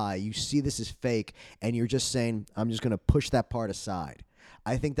a lie, you see this is fake, and you're just saying, I'm just going to push that part aside.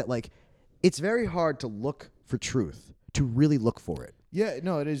 I think that it's very hard to look for truth, to really look for it. Yeah,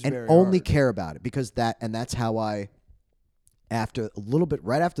 no, it is and very only hard. care about it because that's how I... After a little bit,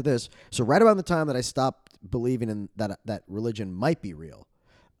 right after this, so right around the time that I stopped believing in that religion might be real,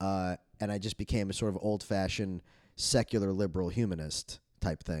 and I just became a sort of old-fashioned secular liberal humanist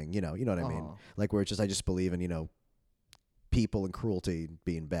type thing, you know what I mean? Where it's just I just believe in people and cruelty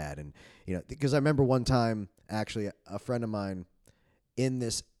being bad, and because I remember one time actually a friend of mine in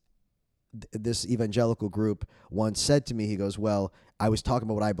this evangelical group once said to me, he goes, well, I was talking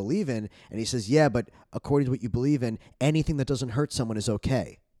about what I believe in, and he says, yeah, but according to what you believe in, anything that doesn't hurt someone is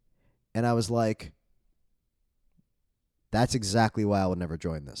okay. And I was like, that's exactly why I would never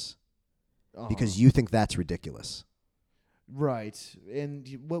join this. Because you think that's ridiculous. Right. And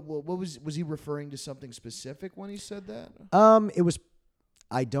what was he referring to something specific when he said that? It was,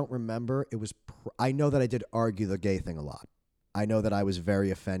 I don't remember. It was, I know that I did argue the gay thing a lot. I know that I was very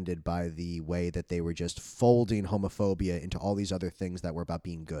offended by the way that they were just folding homophobia into all these other things that were about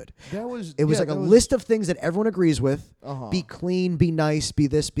being good. It was a list of things that everyone agrees with. Be clean, be nice, be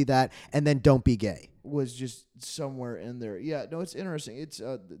this, be that, and then don't be gay. Was just somewhere in there. Yeah, no, it's interesting. It's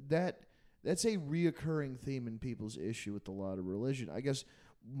that's a reoccurring theme in people's issue with a lot of religion. I guess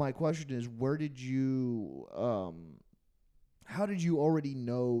my question is, where did you how did you already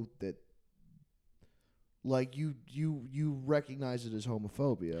know that? Like you recognize it as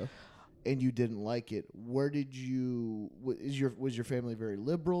homophobia, and you didn't like it. Where did you? Was your family very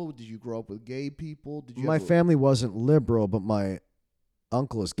liberal? Did you grow up with gay people? Did you? My family wasn't liberal, but my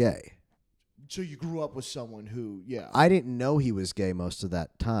uncle is gay. So you grew up with someone who, yeah. I didn't know he was gay most of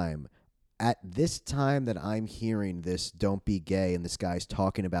that time. At this time that I'm hearing this, don't be gay, and this guy's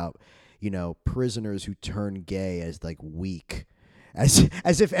talking about, prisoners who turn gay as like weak.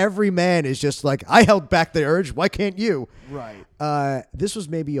 As if every man is just like, I held back the urge, why can't you? Right. This was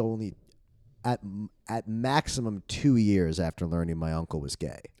maybe only at maximum 2 years after learning my uncle was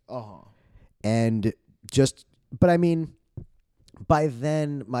gay. Uh-huh. And but I mean, by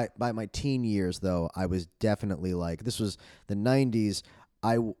then, by my teen years, though, I was definitely like, this was the 90s,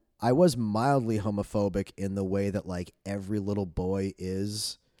 I was mildly homophobic in the way that like every little boy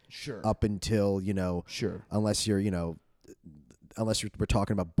is. Sure. Up until, Sure. unless we're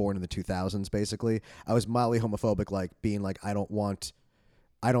talking about born in the 2000s, basically. I was mildly homophobic, like being like,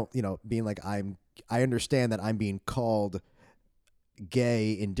 being like, I understand that I'm being called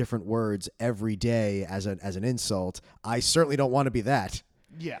gay in different words every day as an insult. I certainly don't want to be that.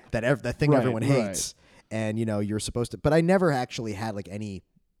 Yeah. That thing everyone right. hates. And, you're supposed to, but I never actually had like any.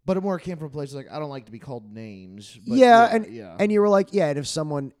 But it more came from places like, I don't like to be called names. But and you were like, and if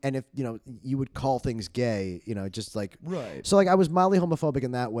you would call things gay, just like, right. So like I was mildly homophobic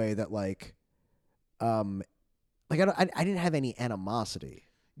in that way that like, I didn't have any animosity.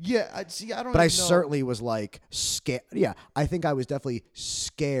 Yeah, I don't. But I know. certainly was like scared. Yeah, I think I was definitely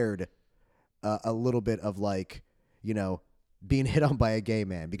scared a little bit of like, being hit on by a gay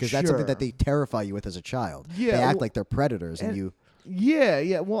man, because that's something that they terrify you with as a child. Yeah, they act like they're predators, and you.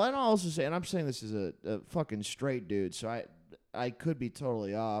 Yeah. Well, and I'll also say, and I'm saying this as a fucking straight dude, so I could be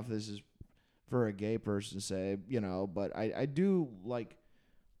totally off. This is for a gay person to say, but I do like,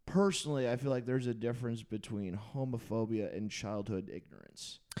 personally, I feel like there's a difference between homophobia and childhood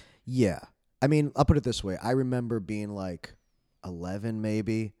ignorance. Yeah. I mean, I'll put it this way. I remember being like 11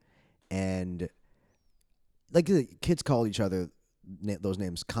 maybe, and like the kids called each other those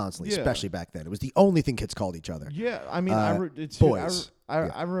names constantly, especially back then. It was the only thing kids called each other. Yeah, I mean, boys.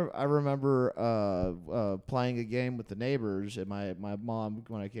 I remember playing a game with the neighbors, and my mom,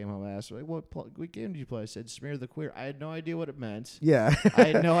 when I came home, asked, like, what game did you play? I said, Smear the Queer. I had no idea what it meant. Yeah. I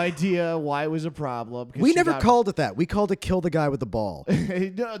had no idea why it was a problem. We never called it that. We called it Kill the Guy with the Ball.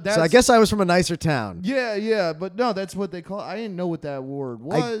 No, so I guess I was from a nicer town. Yeah, but no, that's what they call it. I didn't know what that word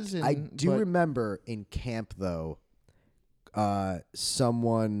was. I do remember in camp, though,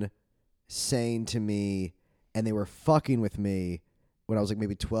 someone saying to me, and they were fucking with me when I was like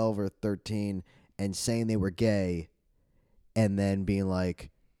maybe 12 or 13, and saying they were gay, and then being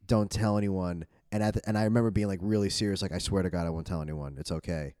like, don't tell anyone. And I remember being like really serious, like, I swear to God I won't tell anyone, it's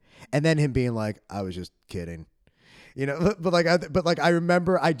okay. And then him being like, I was just kidding, but I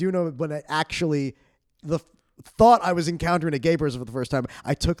remember, I do know when I actually thought I was encountering a gay person for the first time,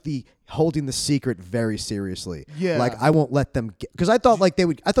 I took the holding the secret very seriously. Yeah. Like, I won't let them because I thought like they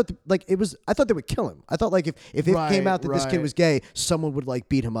would. I thought they would kill him. I thought like if it came out that this kid was gay, someone would like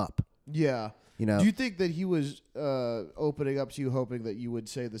beat him up. Yeah. Do you think that he was opening up to you, hoping that you would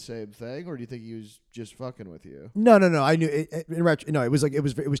say the same thing, or do you think he was just fucking with you? No. I knew it. No, it was like it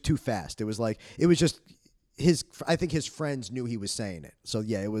was too fast. It was like it was just I think his friends knew he was saying it. So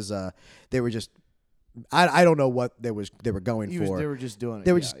yeah, it was. They were just. I don't know what they were going for. They were just doing it.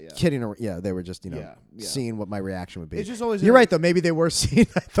 They were just kidding. Yeah, they were just seeing what my reaction would be. It's just always. You're right though. Maybe they were seeing.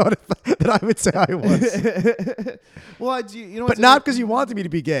 I thought that I would say I was. Well, but not because he wanted me to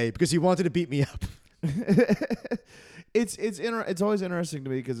be gay, because he wanted to beat me up. It's always interesting to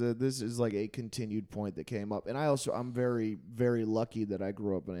me because this is like a continued point that came up, and I'm very, very lucky that I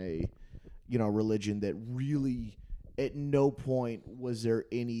grew up in a religion that really at no point was there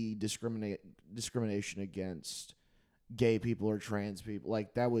any discrimination against gay people or trans people.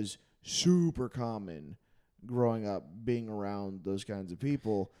 Like, that was super common growing up, being around those kinds of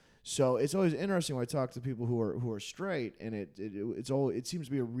people. So it's always interesting when I talk to people who are straight, and it seems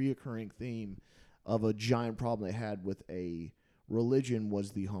to be a reoccurring theme of a giant problem they had with a religion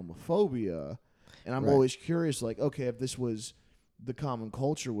was the homophobia. And I'm always curious, like, okay, if this was the common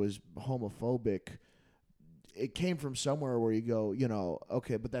culture was homophobic, it came from somewhere where you go,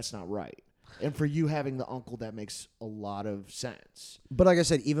 okay, but that's not right. And for you having the uncle, that makes a lot of sense. But like I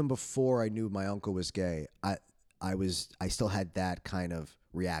said, even before I knew my uncle was gay, I still had that kind of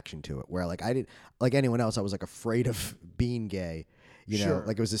reaction to it, where like I didn't, like anyone else, I was like afraid of being gay, Sure.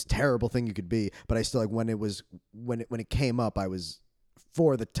 like it was this terrible thing you could be. But I still, like, when it came up, I was,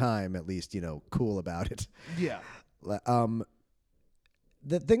 for the time at least, cool about it. Yeah.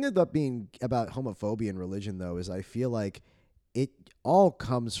 The thing about being about homophobia and religion, though, is I feel like it all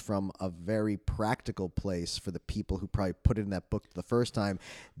comes from a very practical place for the people who probably put it in that book the first time.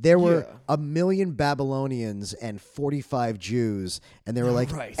 There were Yeah. 1,000,000 Babylonians and 45 Jews, and they were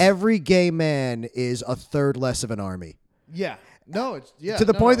like, Right. every gay man is a third less of an army. Yeah. No, it's to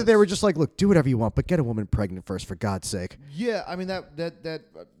the point that they were just like, look, do whatever you want, but get a woman pregnant first, for God's sake. Yeah, I mean that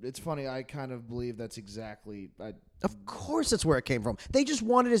it's funny. I kind of believe that's exactly Of course that's where it came from. They just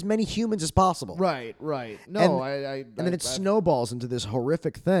wanted as many humans as possible. right. No, And then it snowballs into this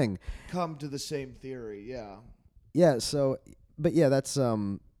horrific thing. come to the same theory. Yeah. Yeah, so but yeah, that's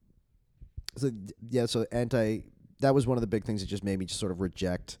so that was one of the big things that just made me just sort of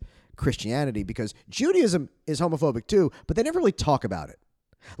reject Christianity, because Judaism is homophobic too, but they never really talk about it.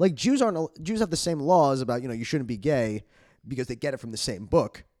 Like Jews have the same laws about, you shouldn't be gay, because they get it from the same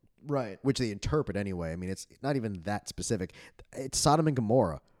book, Right. which they interpret anyway. I mean, it's not even that specific. It's Sodom and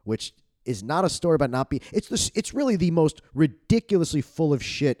Gomorrah, which is not a story about not being. It's really the most ridiculously full of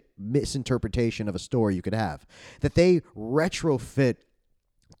shit misinterpretation of a story you could have. That they retrofit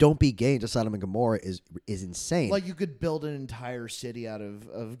 "Don't be gay" into Sodom and Gomorrah is insane. Like you could build an entire city out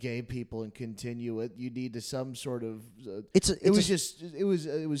of gay people and continue it. You need to some sort of.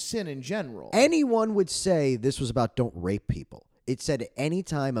 It was sin in general. Anyone would say this was about don't rape people. It said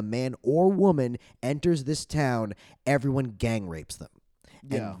anytime a man or woman enters this town, everyone gang rapes them.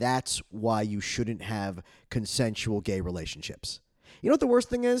 Yeah. And that's why you shouldn't have consensual gay relationships. You know what the worst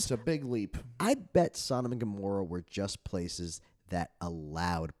thing is? It's a big leap. I bet Sodom and Gomorrah were just places that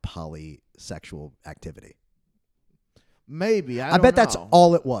allowed polysexual activity. Maybe. I bet that's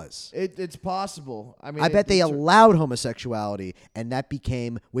all it was. It's possible. I mean, I bet they allowed homosexuality, and that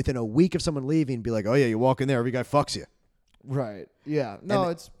became, within a week of someone leaving, be like, oh yeah, you walk in there, every guy fucks you. Right. Yeah. No,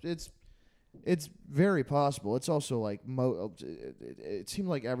 And it's very possible. It's also like it seemed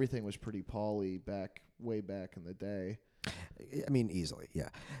like everything was pretty poly way back in the day. I mean, easily, yeah.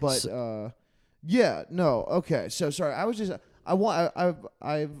 But yeah, no, okay. So sorry, I was just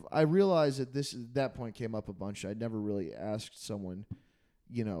I realized that that point came up a bunch. I'd never really asked someone,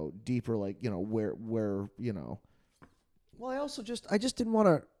 deeper, like where. Well, I just didn't want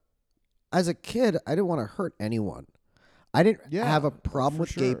to. As a kid, I didn't want to hurt anyone. I didn't have a problem for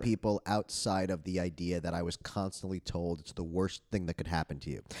with gay sure. people outside of the idea that I was constantly told it's the worst thing that could happen to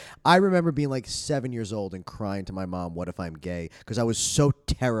you. I remember being like 7 years old and crying to my mom, "What if I'm gay?" Because I was so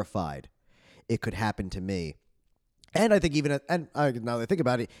terrified it could happen to me. And I think now that I think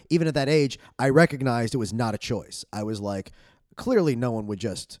about it, even at that age, I recognized it was not a choice. I was like, clearly no one would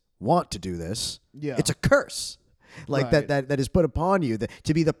just want to do this. Yeah. It's a curse. Like Right. that is put upon you,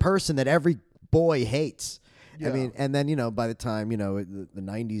 to be the person that every boy hates. I Yeah. mean, and then, by the time, the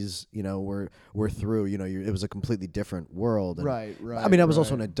 90s, were through, it was a completely different world. And, Right. I mean, I was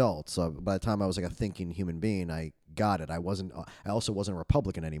also an right. adult, so by the time I was like a thinking human being, I got it. I also wasn't a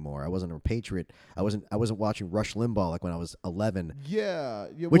Republican anymore. I wasn't a patriot. I wasn't watching Rush Limbaugh like when I was 11, Yeah.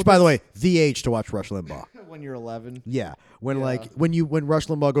 which, by the way, the age to watch Rush Limbaugh. when you're 11. Yeah, when Yeah. when Rush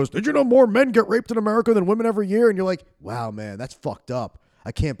Limbaugh goes, "Did you know more men get raped in America than women every year?" And you're like, "Wow, man, that's fucked up."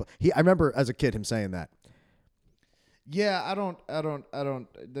 I can't. I remember as a kid him saying that. Yeah, I don't.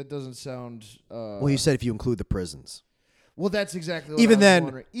 That doesn't sound. Well, he said if you include the prisons. Well, that's exactly what Even I was then-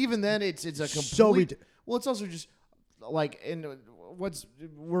 wondering. Even then, it's a complete. So well, it's also just like we're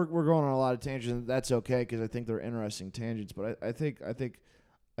going on a lot of tangents. That's okay because I think they're interesting tangents. But I think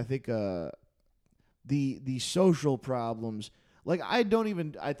the social problems. Like I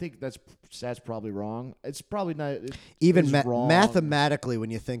think that's probably wrong. It's probably not. Even wrong. mathematically,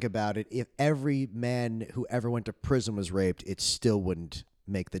 when you think about it, if every man who ever went to prison was raped, it still wouldn't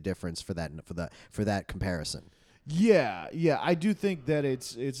make the difference for that comparison. Yeah, I do think that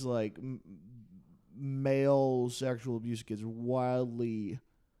it's like male sexual abuse gets wildly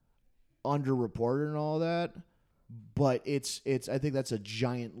underreported and all that, but it's I think that's a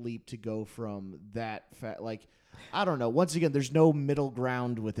giant leap to go from that like I don't know. Once again, there's no middle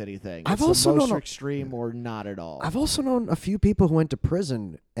ground with anything. I've It's also the most known extreme or not at all. I've also known a few people who went to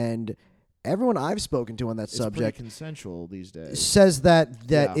prison, and everyone I've spoken to on that it's subject pretty consensual these days. says that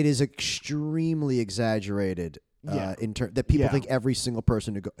Yeah. it is extremely exaggerated. Yeah. That people Yeah. think every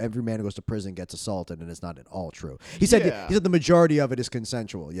man who goes to prison gets assaulted, and it's not at all true. He said Yeah. the majority of it is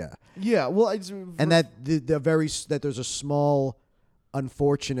consensual. Yeah, Yeah, well, and that that there's a small,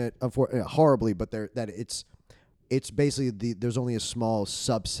 horribly, but it's basically there's only a small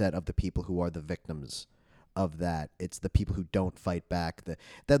subset of the people who are the victims of that. It's the people who don't fight back.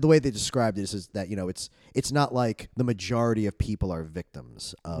 The way they described it is that it's not like the majority of people are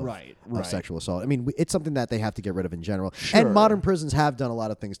victims of sexual assault. I mean, it's something that they have to get rid of in general. Sure. And modern prisons have done a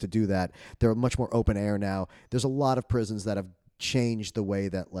lot of things to do that. They're much more open air now. There's a lot of prisons that have changed the way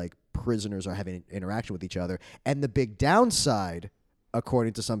that like prisoners are having interaction with each other. And the big downside,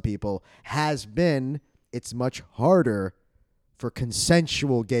 according to some people, has been it's much harder for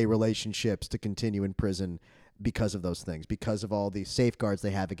consensual gay relationships to continue in prison because of those things, because of all the safeguards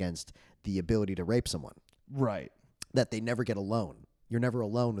they have against the ability to rape someone. Right. That they never get alone. You're never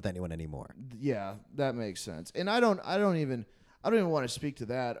alone with anyone anymore. Yeah, that makes sense. And I don't even want to speak to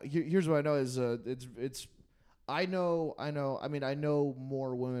that. Here's what I know is I know. I mean, I know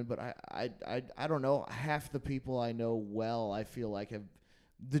more women, but I don't know. Half the people I know well, I feel like have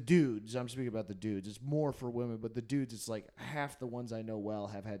the dudes. I'm speaking about the dudes. It's more for women, but the dudes, it's like half the ones I know well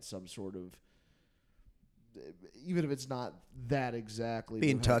have had some sort of, even if it's not that exactly,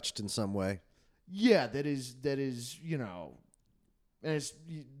 being touched in some way. Yeah, that is and it's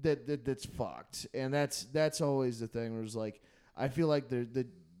that's fucked, and that's always the thing. Where it's like I feel like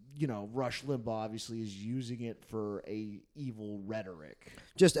Rush Limbaugh obviously is using it for a evil rhetoric,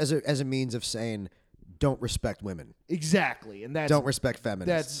 just as a means of saying don't respect women. Exactly, and don't respect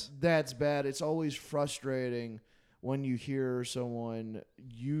feminists. That's bad. It's always frustrating when you hear someone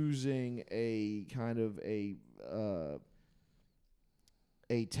using a kind of a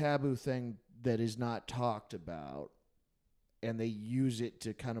taboo thing that is not talked about, and they use it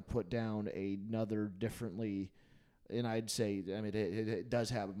to kind of put down another differently. And I'd say, I mean, it does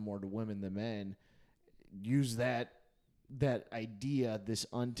happen more to women than men. Use that idea, this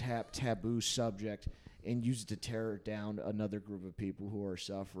untapped taboo subject, and use it to tear down another group of people who are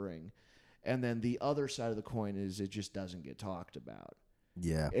suffering. And then the other side of the coin is it just doesn't get talked about.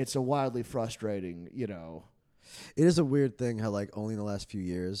 Yeah. It's a wildly frustrating, It is a weird thing how, like, only in the last few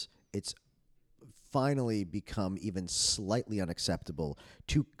years, it's finally become even slightly unacceptable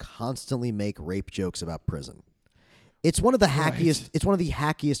to constantly make rape jokes about prison. It's one of the hackiest. It's one of the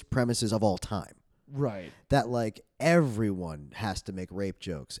hackiest premises of all time. Right. That like everyone has to make rape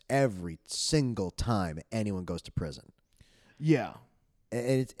jokes every single time anyone goes to prison. Yeah.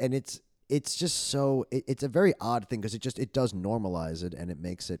 And it's just so it's a very odd thing because it does normalize it and it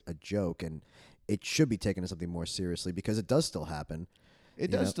makes it a joke, and it should be taken as something more seriously because it does still happen. It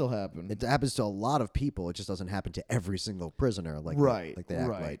does still happen. It happens to a lot of people. It just doesn't happen to every single prisoner like they act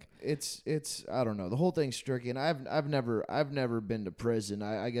like. It's I don't know. The whole thing's tricky, and I've never been to prison.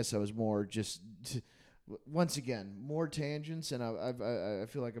 I guess I was more just once again more tangents, and I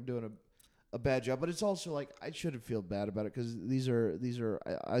feel like I'm doing a bad job. But it's also like I shouldn't feel bad about it because these are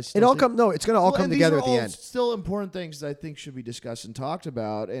I still it's gonna all come together at the end. Still important things that I think should be discussed and talked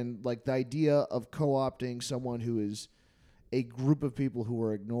about, and like the idea of co-opting someone who is a group of people who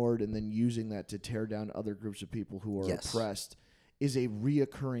are ignored and then using that to tear down other groups of people who are oppressed is a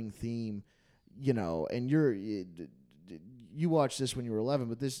reoccurring theme, and you watched this when you were 11,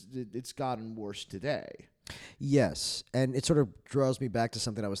 but it's gotten worse today. Yes, and it sort of draws me back to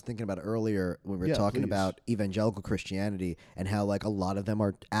something I was thinking about earlier when we were talking about evangelical Christianity and how like a lot of them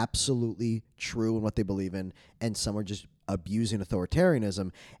are absolutely true in what they believe in, and some are just abusing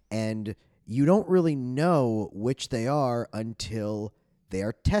authoritarianism, and you don't really know which they are until they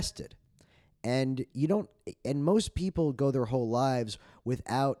are tested. And most people go their whole lives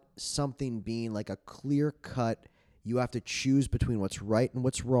without something being like a clear cut, you have to choose between what's right and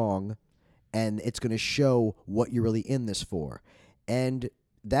what's wrong, and it's going to show what you're really in this for. And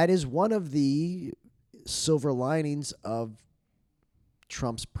that is one of the silver linings of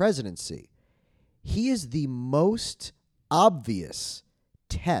Trump's presidency. He is the most obvious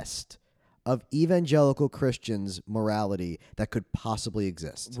test of evangelical Christians' morality that could possibly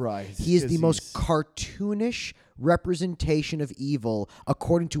exist. Right. He is the most cartoonish representation of evil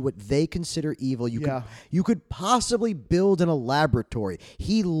according to what they consider evil you could possibly build in a laboratory.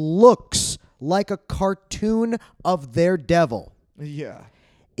 He looks like a cartoon of their devil. Yeah.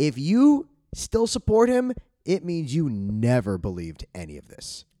 If you still support him, it means you never believed any of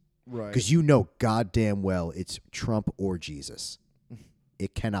this. Right. Because you know goddamn well it's Trump or Jesus.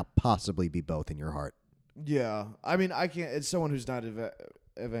 It cannot possibly be both in your heart. Yeah. I mean, I can't. As someone who's not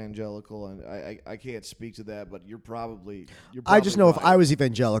evangelical, and I can't speak to that, but you're probably I just know right. If I was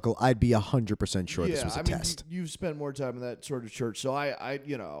evangelical, I'd be 100% sure this was a test. You've spent more time in that sort of church, so I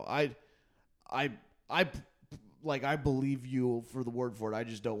believe you for the word for it. I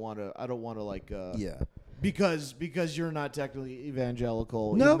just don't want to. I don't want to like. Because you're not technically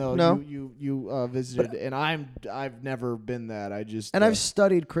evangelical. No, even though no. You visited, and I've never been that. I just And I've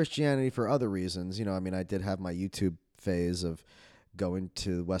studied Christianity for other reasons. You know, I mean, I did have my YouTube phase of going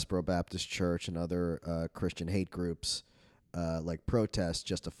to Westboro Baptist Church and other Christian hate groups, like protests,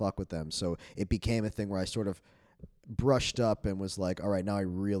 just to fuck with them. So it became a thing where I sort of brushed up and was like, all right, now I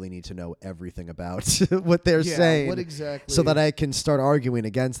really need to know everything about what they're saying. What exactly? So that I can start arguing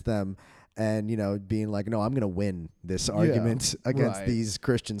against them. And, you know, being like, no, I'm going to win this argument against right. these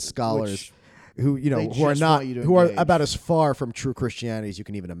Christian scholars Which who, you know, they who are just not, want you to who are engage. about as far from true Christianity as you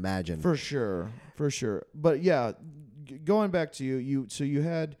can even imagine. For sure. But yeah, going back to you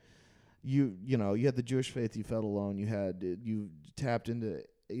had the Jewish faith. You felt alone. You tapped into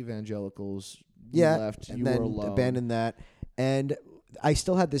evangelicals. You left. And you then were alone. abandoned that. And I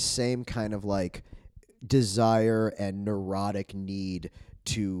still had this same kind of like desire and neurotic need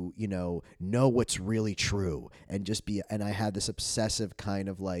to, you know what's really true and just be, and I had this obsessive kind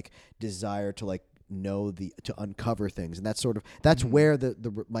of like desire to like to uncover things. And that's where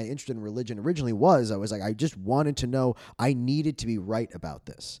my interest in religion originally was. I was like, I just wanted to know, I needed to be right about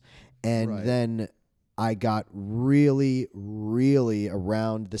this. And then I got really, really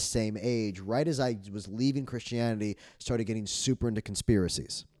around the same age, right as I was leaving Christianity, started getting super into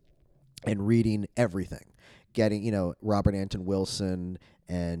conspiracies and reading everything. Getting, Robert Anton Wilson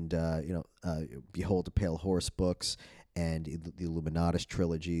and, Behold the Pale Horse books and the Illuminatus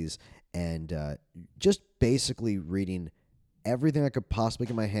trilogies and just basically reading everything I could possibly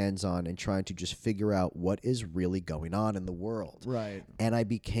get my hands on and trying to just figure out what is really going on in the world. Right. And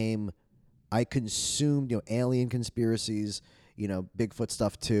I consumed, alien conspiracies, Bigfoot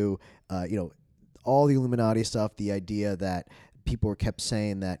stuff too, all the Illuminati stuff, the idea that people kept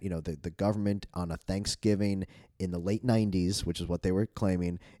saying that, the government on a Thanksgiving in the late 90s, which is what they were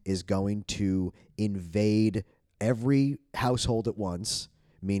claiming, is going to invade every household at once,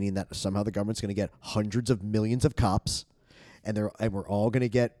 meaning that somehow the government's going to get hundreds of millions of cops, and we're all going to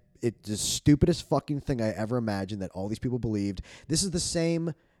get it. The stupidest fucking thing I ever imagined that all these people believed. This is the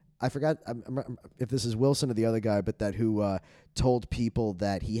same. I forgot if this is Wilson or the other guy, but that who told people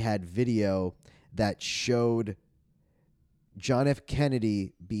that he had video that showed John F.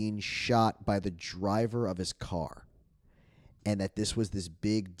 Kennedy being shot by the driver of his car, and that this was this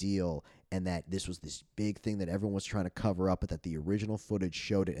big deal, and that this was this big thing that everyone was trying to cover up, but that the original footage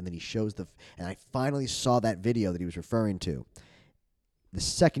showed it, and then he shows and I finally saw that video that he was referring to. The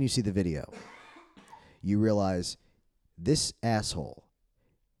second you see the video, you realize this asshole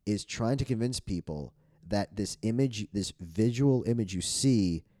is trying to convince people that this image, this visual image you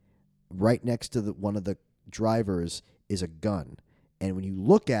see right next to one of the drivers is a gun. And when you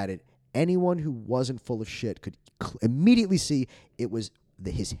look at it, anyone who wasn't full of shit could immediately see it was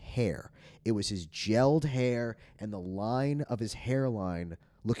his hair. It was his gelled hair and the line of his hairline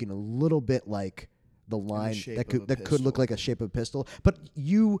looking a little bit like the line that could look like a shape of a pistol. But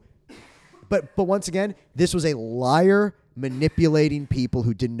once again, this was a liar manipulating people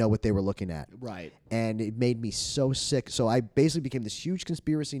who didn't know what they were looking at. Right. And it made me so sick. So I basically became this huge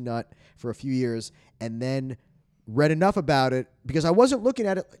conspiracy nut for a few years, and then read enough about it because I wasn't looking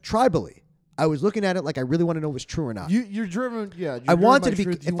at it tribally. I was looking at it like I really want to know if it was true or not. You're driven. Yeah. I wanted to be.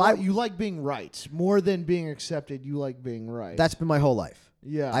 Truth. You like being right more than being accepted. You like being right. That's been my whole life.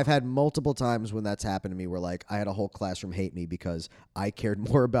 Yeah. I've had multiple times when that's happened to me where like I had a whole classroom hate me because I cared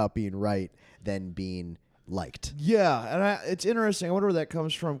more about being right than being liked. Yeah, and it's interesting. I wonder where that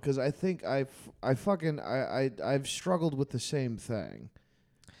comes from because I think I've struggled with the same thing.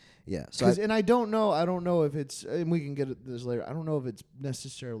 Yeah. So and I don't know if it's, and we can get at this later. I don't know if it's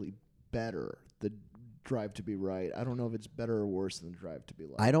necessarily better, the drive to be right. I don't know if it's better or worse than the drive to be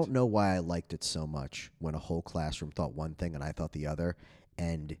liked. I don't know why I liked it so much when a whole classroom thought one thing and I thought the other.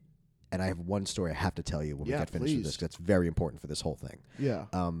 And I have one story I have to tell you when we get finished with this. That's very important for this whole thing. Yeah.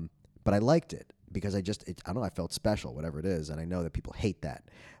 But I liked it because I don't know, I felt special, whatever it is. And I know that people hate that.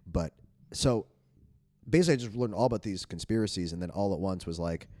 But so basically I just learned all about these conspiracies, and then all at once was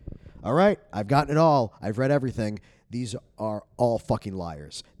like, all right, I've gotten it all. I've read everything. These are all fucking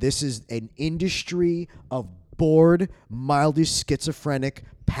liars. This is an industry of bored, mildly schizophrenic,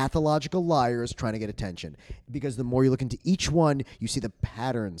 pathological liars trying to get attention. Because the more you look into each one, you see the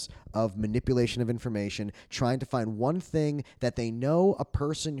patterns of manipulation of information, trying to find one thing that they know a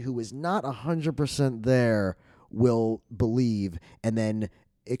person who is not 100% there will believe, and then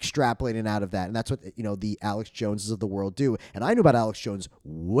extrapolating out of that. And that's what, the Alex Joneses of the world do. And I knew about Alex Jones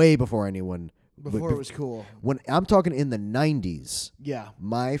way before anyone. Before it was cool. When I'm talking in the 90s, yeah,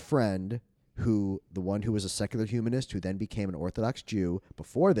 my friend the one who was a secular humanist who then became an Orthodox Jew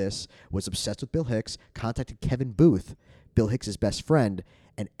before this, was obsessed with Bill Hicks, contacted Kevin Booth, Bill Hicks' best friend,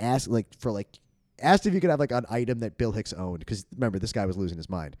 and asked if you could have like an item that Bill Hicks owned, because remember, this guy was losing his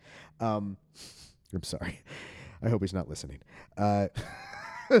mind. I'm sorry. I hope he's not listening.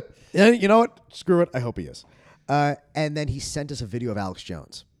 You know what? Screw it. I hope he is. And then he sent us a video of Alex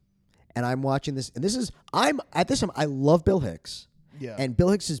Jones. And I'm watching this, and at this time, I love Bill Hicks. Yeah. And Bill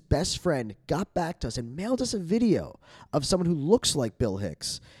Hicks' best friend got back to us and mailed us a video of someone who looks like Bill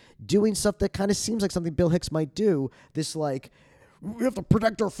Hicks doing stuff that kind of seems like something Bill Hicks might do. This, like, we have to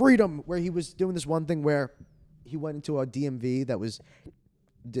protect our freedom, where he was doing this one thing where he went into a DMV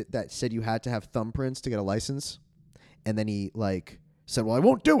that said you had to have thumbprints to get a license. And then he, like, said, well, I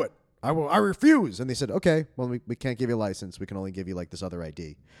won't do it. I refuse. And they said, okay, well, we can't give you a license. We can only give you, like, this other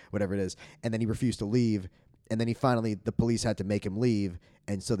ID, whatever it is. And then he refused to leave. And then the police had to make him leave.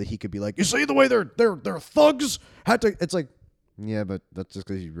 And so that he could be like, you see the way they're thugs? It's like, yeah, but that's just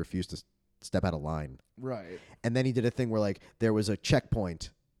because he refused to step out of line. Right. And then he did a thing where, like, there was a checkpoint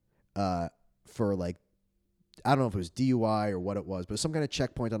for, like, I don't know if it was DUI or what it was, but some kind of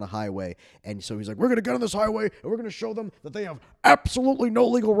checkpoint on a highway. And so he's like, we're going to get on this highway and we're going to show them that they have absolutely no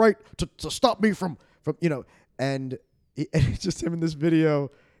legal right to stop me from and it's just him in this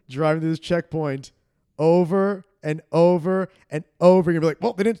video driving to this checkpoint over and over and over. And you'll be like,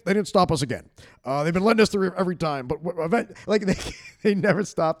 well, they didn't stop us again. They've been letting us through every time, but they never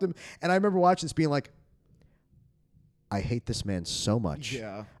stopped him. And I remember watching this being like, I hate this man so much.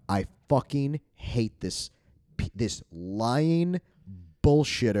 Yeah. I fucking hate this lying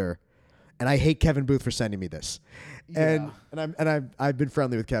bullshitter, and I hate Kevin Booth for sending me this. Yeah. And I've been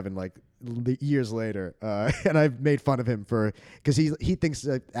friendly with Kevin like years later, and I've made fun of him because he thinks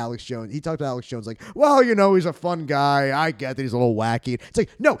that Alex Jones. He talked to Alex Jones like, well, he's a fun guy. I get that he's a little wacky. It's like,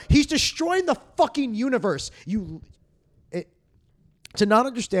 no, he's destroying the fucking universe. To not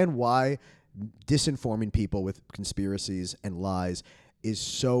understand why disinforming people with conspiracies and lies is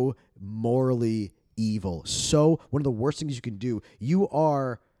so morally evil. So one of the worst things you can do, you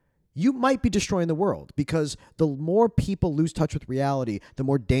might be destroying the world, because the more people lose touch with reality, the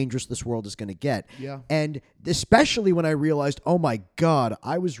more dangerous this world is going to get. Yeah. And especially when I realized, oh my God,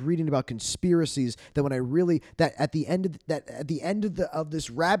 I was reading about conspiracies that when I really at the end of this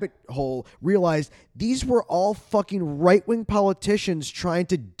rabbit hole realized these were all fucking right-wing politicians trying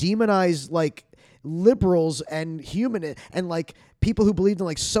to demonize like liberals and human and like people who believed in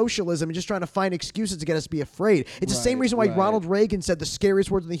like socialism and just trying to find excuses to get us to be afraid. It's the same reason why Ronald Reagan said the scariest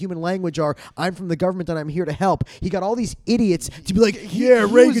words in the human language are, I'm from the government and I'm here to help. He got all these idiots to be like,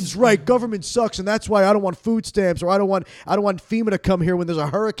 Reagan's right, government sucks, and that's why I don't want food stamps, or I don't want FEMA to come here when there's a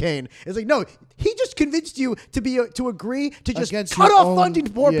hurricane. It's like, no, he just convinced you to agree to just cut off funding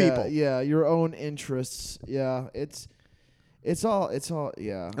to poor people. Yeah, your own interests. Yeah, it's all,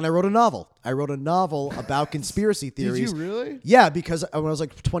 yeah. And I wrote a novel. About conspiracy theories. Did you really? Yeah, because when I was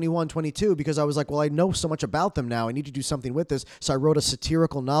like 21, 22, because I was like, well, I know so much about them now. I need to do something with this. So I wrote a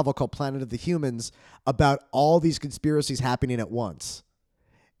satirical novel called Planet of the Humans about all these conspiracies happening at once.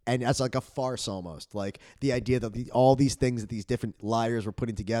 And that's like a farce almost. Like the idea that all these things that these different liars were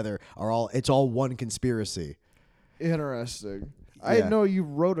putting together it's all one conspiracy. Interesting. Yeah. I didn't know you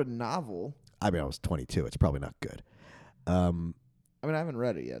wrote a novel. I mean, I was 22. It's probably not good. I mean, I haven't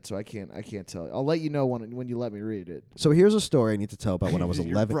read it yet, so I can't tell. I'll let you know when you let me read it. So here's a story I need to tell about when I was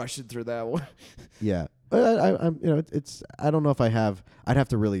 11. Rushing through that one. Yeah, I'm I don't know if I have. I'd have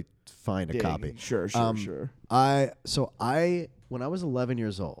to really find a copy. Sure. When I was 11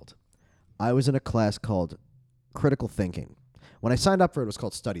 years old, I was in a class called Critical Thinking. When I signed up for it, it was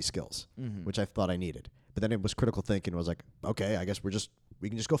called Study Skills, which I thought I needed. But then it was Critical Thinking. I was like, okay, I guess we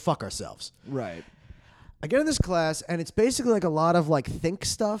can just go fuck ourselves. Right. I get in this class, and it's basically like a lot of like think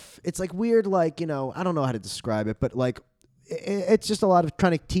stuff. It's like weird, like, I don't know how to describe it, but like it's just a lot of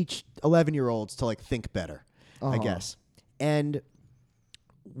trying to teach 11-year-olds to like think better, I guess. And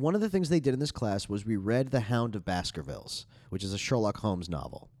one of the things they did in this class was we read The Hound of Baskervilles, which is a Sherlock Holmes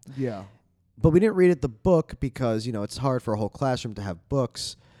novel. Yeah. But we didn't read the book because, it's hard for a whole classroom to have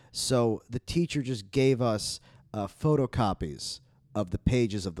books. So the teacher just gave us photocopies of the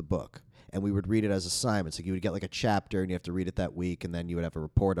pages of the book. And we would read it as assignments. Like you would get like a chapter and you have to read it that week, and then you would have a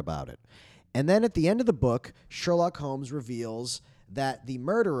report about it. And then at the end of the book, Sherlock Holmes reveals that the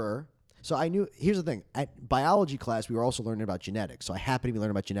murderer. So I knew, here's the thing. At biology class, we were also learning about genetics. So I happened to be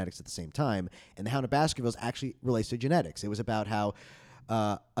learning about genetics at the same time. And The Hound of Baskervilles actually relates to genetics. It was about how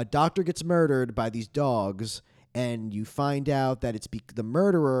a doctor gets murdered by these dogs, and you find out that the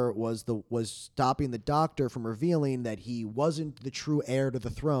murderer was stopping the doctor from revealing that he wasn't the true heir to the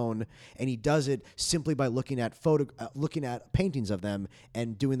throne, and he does it simply by looking at paintings of them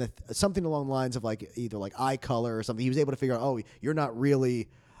and doing something along the lines of like either like eye color or something. He was able to figure out, oh, you're not really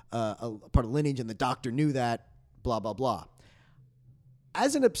a part of lineage, and the doctor knew that. Blah blah blah.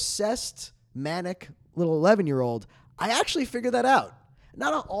 As an obsessed, manic little 11-year-old, I actually figured that out.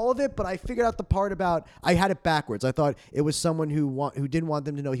 Not all of it, but I figured out the part about I had it backwards. I thought it was someone who didn't want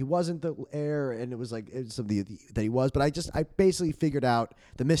them to know he wasn't the heir, and it was something that he was. But I basically figured out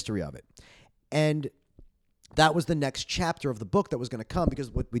the mystery of it, and that was the next chapter of the book that was going to come,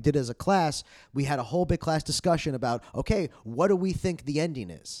 because what we did as a class, we had a whole big class discussion about, okay, what do we think the ending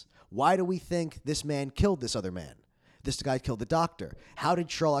is? Why do we think this man killed this other man? This guy killed the doctor. How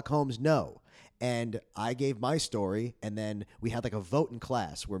did Sherlock Holmes know? And I gave my story, and then we had like a vote in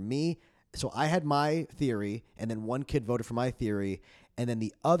class where so I had my theory, and then one kid voted for my theory, and then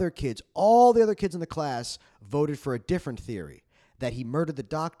all the other kids in the class voted for a different theory, that he murdered the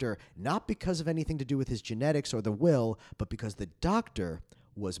doctor, not because of anything to do with his genetics or the will, but because the doctor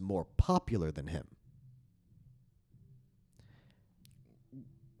was more popular than him.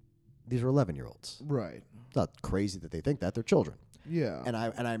 These are 11-year-olds. Right. It's not crazy that they think that. They're children. Yeah. And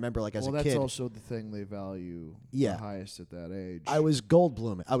I remember, like, as a kid. Well, that's also the thing they value the highest at that age. I was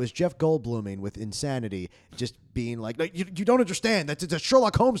Goldbluming. I was Jeff Goldbluming with Insanity, just being like, no, you don't understand. That's a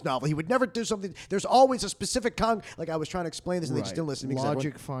Sherlock Holmes novel. He would never do something. There's always a specific like, I was trying to explain this, and they just didn't listen to me.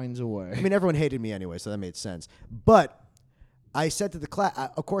 Logic finds a way. I mean, everyone hated me anyway, so that made sense. But I said to the class,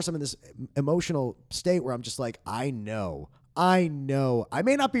 of course, I'm in this emotional state where I'm just like, I know. I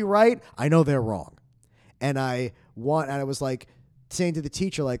may not be right. I know they're wrong. And I was like, saying to the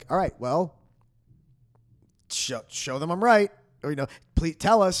teacher, like, all right, well, show them I'm right. Or, please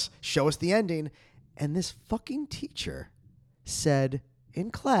tell us, show us the ending. And this fucking teacher said in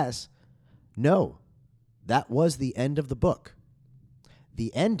class, no, that was the end of the book.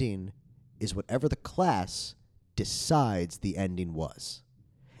 The ending is whatever the class decides the ending was.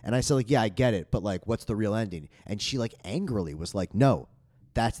 And I said, like, yeah, I get it, but, like, what's the real ending? And she, like, angrily was like, no,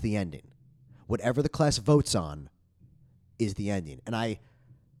 that's the ending. Whatever the class votes on is the ending. And I'm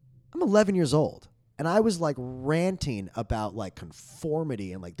 11 years old, and I was like ranting about like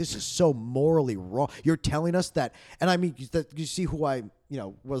conformity and like, this is so morally wrong. You're telling us that, and I mean, you see who I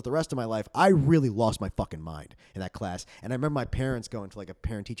was the rest of my life. I really lost my fucking mind in that class. And I remember my parents going to like a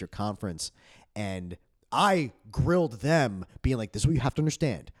parent teacher conference, and I grilled them being like, this is what you have to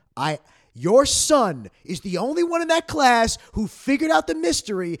understand. Your son is the only one in that class who figured out the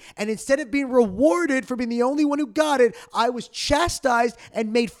mystery, and instead of being rewarded for being the only one who got it, I was chastised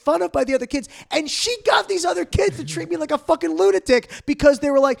and made fun of by the other kids. And she got these other kids to treat me like a fucking lunatic, because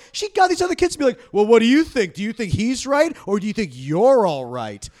they were like, she got these other kids to be like, well, what do you think? Do you think he's right, or do you think you're all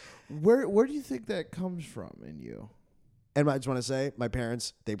right? Where do you think that comes from in you? And I just want to say, my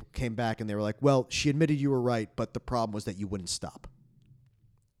parents, they came back and they were like, well, she admitted you were right, but the problem was that you wouldn't stop.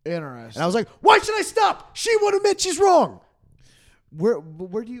 Interesting. And I was like, why should I stop? She would admit she's wrong. Where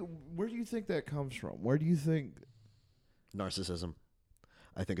do you think that comes from? Where do you think? Narcissism.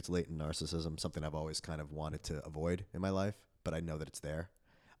 I think it's latent narcissism, something I've always kind of wanted to avoid in my life, but I know that it's there.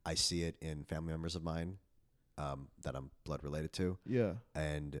 I see it in family members of mine that I'm blood related to. Yeah.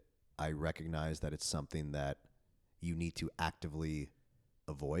 And I recognize that it's something that you need to actively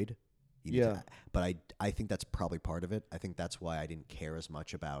avoid. But I think that's probably part of it. I think that's why I didn't care as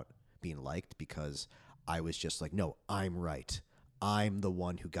much about being liked, because I was just like, no, I'm right. I'm the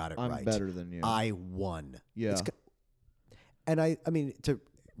one who got it right. I'm better than you. I won. Yeah. And I mean, to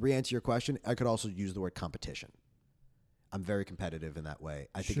re-answer your question, I could also use the word competition. I'm very competitive in that way.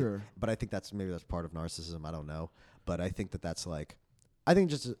 I think sure. But I think that's part of narcissism. I don't know. But I think that's like, I think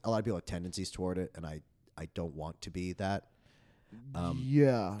just a lot of people have tendencies toward it, and I don't want to be that. It's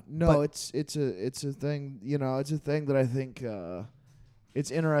a thing. It's a thing that I think it's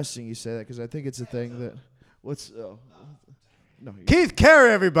interesting you say that, because I think it's a thing that Keith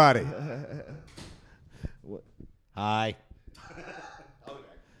Carey, everybody. What? Hi.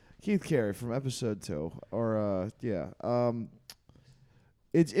 Keith Carey from episode 2, or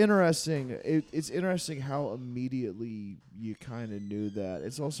it's interesting. It's interesting how immediately you kind of knew that.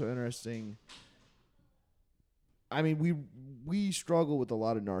 It's also interesting. I mean, we struggle with a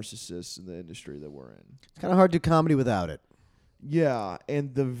lot of narcissists in the industry that we're in. It's kind of hard to do comedy without it. Yeah,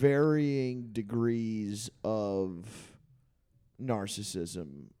 and the varying degrees of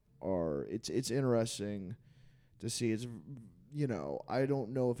narcissism it's interesting to see. It's I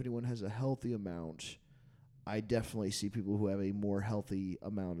don't know if anyone has a healthy amount. I definitely see people who have a more healthy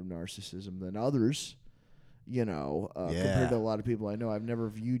amount of narcissism than others, Yeah. compared to a lot of people I know. I've never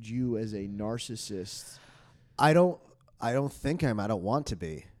viewed you as a narcissist. I don't think I don't want to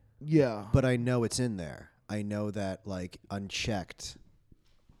be, Yeah. but I know it's in there. I know that like unchecked,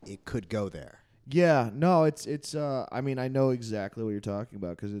 it could go there. Yeah, no, it's I mean, I know exactly what you're talking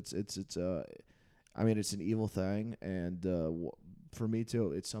about because I mean, it's an evil thing, and for me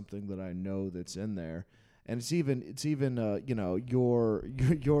too, it's something that I know that's in there, and it's even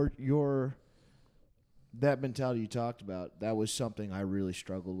your that mentality you talked about. That was something I really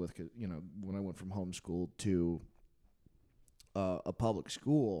struggled with, 'cause, when I went from homeschool to a public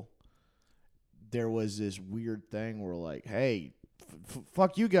school, there was this weird thing where like, hey,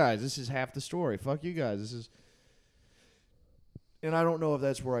 fuck you guys, this is half the story. Fuck you guys, this is. And I don't know if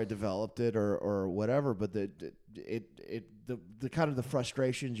that's where I developed it or whatever, but the kind of the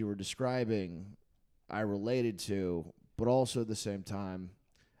frustrations you were describing, I related to, but also at the same time,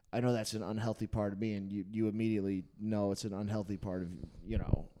 I know that's an unhealthy part of me, and you immediately know it's an unhealthy part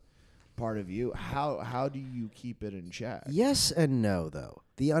of you. How do you keep it in check? Yes and no, though.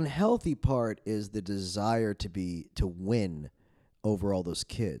 The unhealthy part is the desire to win over all those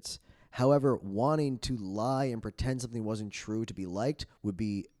kids. However, wanting to lie and pretend something wasn't true to be liked would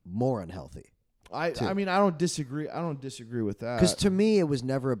be more unhealthy. I mean, I don't disagree. I don't disagree with that. Because to me, it was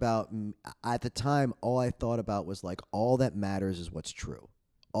never about. At the time, all I thought about was like, all that matters is what's true.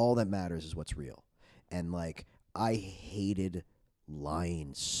 All that matters is what's real. And like, I hated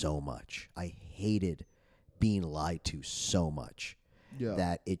lying so much. I hated being lied to so much. Yeah.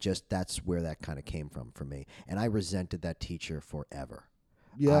 That that's where that kind of came from for me. And I resented that teacher forever.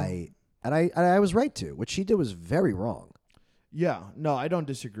 Yeah. I was right to. What she did was very wrong. Yeah. No, I don't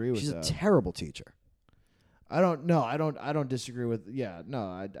disagree with She's that. a terrible teacher. I don't disagree with. Yeah. No,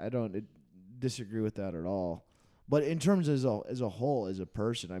 I don't disagree with that at all. But in terms as a whole, as a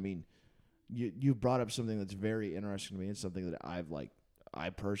person, I mean, you brought up something that's very interesting to me. It's something that I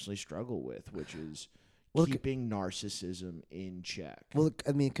personally struggle with, which is keeping narcissism in check. Well,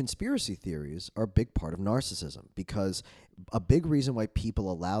 I mean, conspiracy theories are a big part of narcissism because a big reason why people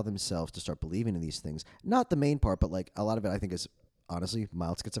allow themselves to start believing in these things, not the main part, but like a lot of it, I think is honestly,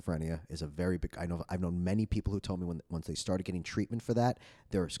 mild schizophrenia is a very big. I've known many people who told me once they started getting treatment for that,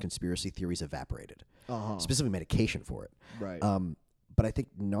 their conspiracy theories evaporated, specifically medication for it. Right. But I think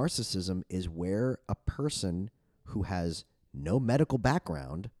narcissism is where a person who has no medical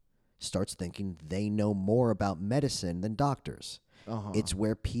background starts thinking they know more about medicine than doctors. It's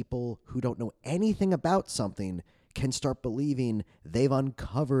where people who don't know anything about something can start believing they've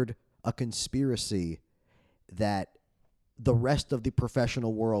uncovered a conspiracy that the rest of the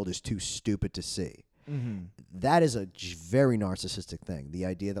professional world is too stupid to see. Mm-hmm. That is a very narcissistic thing. The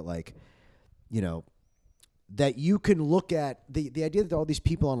idea that that you can look at the idea that all these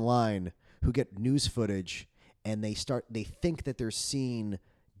people online who get news footage and they think that they're seeing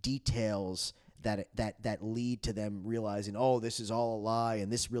details that lead to them realizing, oh, this is all a lie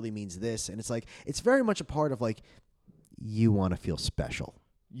and this really means this. And it's like, it's very much a part of like, you want to feel special.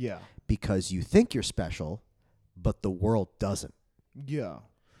 Yeah. Because you think you're special, but the world doesn't. Yeah.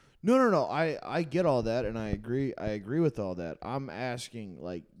 No. I get all that, and I agree with all that. I'm asking,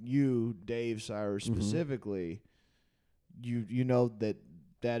 like, you, Dave Cyrus, specifically, you know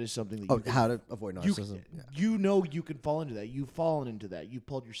that is something that how to avoid narcissism. You know you can fall into that. You've fallen into that. You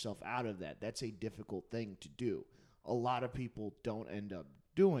pulled yourself out of that. That's a difficult thing to do. A lot of people don't end up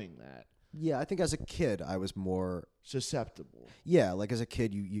doing that. Yeah, I think as a kid I was more susceptible. Yeah, like as a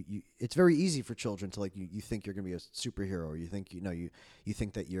kid you it's very easy for children to like you think you're going to be a superhero, or you think you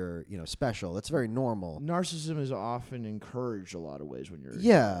think that you're, special. That's very normal. Narcissism is often encouraged a lot of ways when you're a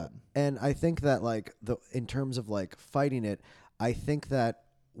kid. And I think that like in terms of like fighting it, I think that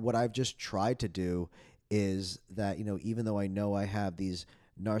what I've just tried to do is that, even though I know I have these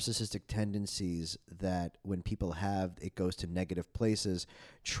narcissistic tendencies that when people have, it goes to negative places,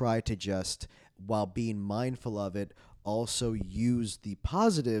 try to just, while being mindful of it, also use the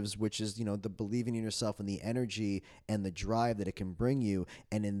positives, which is, the believing in yourself and the energy and the drive that it can bring you.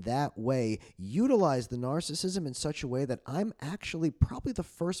 And in that way, utilize the narcissism in such a way that I'm actually probably the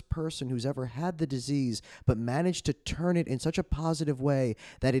first person who's ever had the disease, but managed to turn it in such a positive way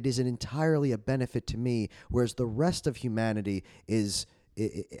that it is entirely a benefit to me, whereas the rest of humanity it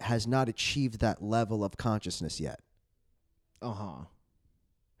has not achieved that level of consciousness yet.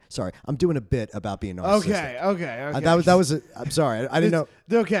 Sorry, I'm doing a bit about being narcissistic. Okay. That was. I'm sorry. I didn't know.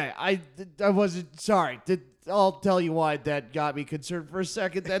 Okay, I wasn't sorry. I'll tell you why that got me concerned for a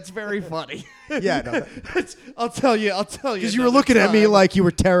second. That's very funny. Yeah, no, I'll tell you. because you were looking at me like you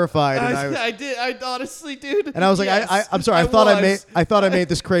were terrified, and I did. I honestly, dude. and I was like, yes, I'm sorry. I thought I made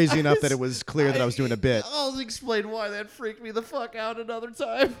this crazy enough that it was clear that I was doing a bit. I'll explain why that freaked me the fuck out another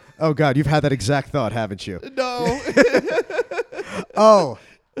time. Oh God, you've had that exact thought, haven't you? No. Oh.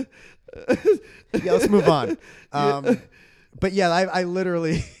 Yeah, let's move on. But yeah, I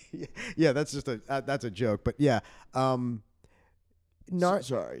literally, yeah, that's just that's a joke. But yeah, Sorry.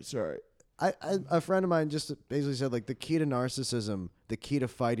 a friend of mine just basically said like the key to narcissism, the key to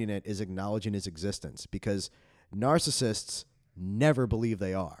fighting it is acknowledging its existence, because narcissists never believe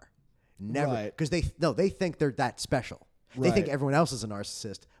they are, never, because they think they're that special. They think Right. everyone else is a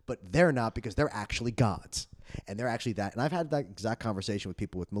narcissist, but they're not, because they're actually gods. And they're actually that. And I've had that exact conversation with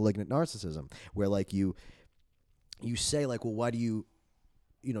people with malignant narcissism, where like you say like, well, why do you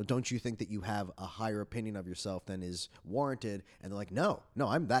don't you think that you have a higher opinion of yourself than is warranted? And they're like, no,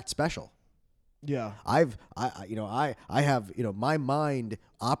 I'm that special. Yeah. I have, my mind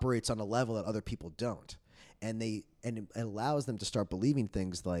operates on a level that other people don't. And it allows them to start believing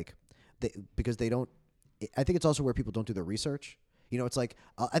things like because they don't. I think it's also where people don't do their research. It's like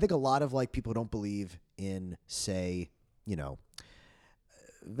I think a lot of like people don't believe in, say,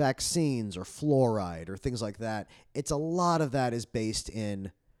 vaccines or fluoride or things like that. It's a lot of that is based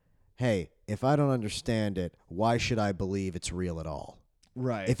in, hey, if I don't understand it, why should I believe it's real at all?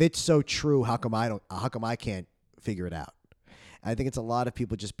 Right. If it's so true, how come I can't figure it out? I think it's a lot of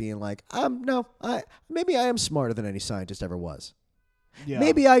people just being like, maybe I am smarter than any scientist ever was. Yeah.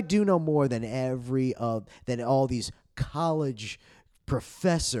 Maybe I do know more than than all these college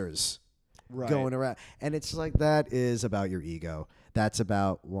professors Right. going around. And it's like, that is about your ego. That's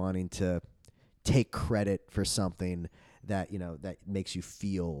about wanting to take credit for something that, that makes you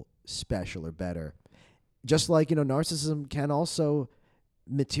feel special or better. Just like, narcissism can also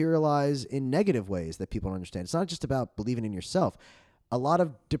materialize in negative ways that people don't understand. It's not just about believing in yourself. A lot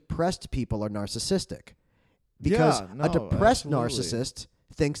of depressed people are narcissistic because a depressed narcissist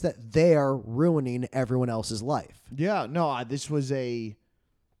thinks that they are ruining everyone else's life. Yeah, no, this was a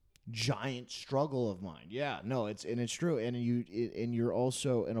giant struggle of mine. Yeah, no, it's true, and you're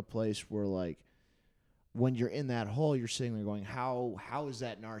also in a place where like when you're in that hole, you're sitting there going, how is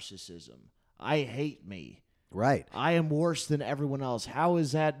that narcissism? I hate me. Right. I am worse than everyone else. How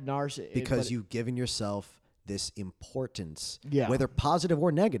is that narcissism? Because you've given yourself this importance, Yeah. whether positive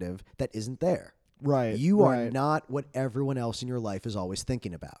or negative, that isn't there. Right. You are right. not what everyone else in your life is always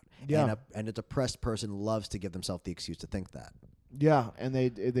thinking about. Yeah. And a depressed person loves to give themselves the excuse to think that. Yeah, and they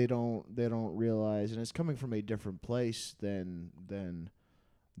don't realize, and it's coming from a different place than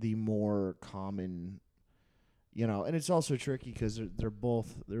the more common, and it's also tricky because they're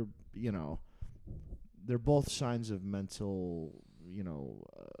both signs of mental,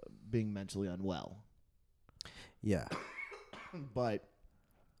 being mentally unwell. Yeah. But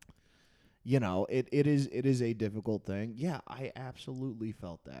it is a difficult thing. Yeah, I absolutely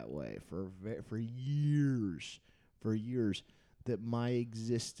felt that way for years. That my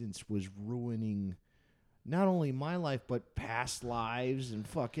existence was ruining not only my life but past lives and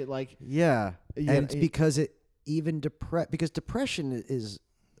fuck it, like Yeah. Yeah, And it's because because depression is,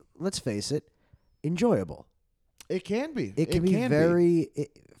 let's face it, enjoyable. it can be. It can be very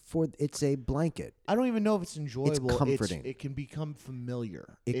it's a blanket. I don't even know if it's enjoyable. comforting. It can become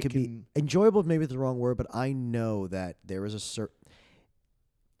familiar. It can be enjoyable, maybe the wrong word, but I know that there is a certain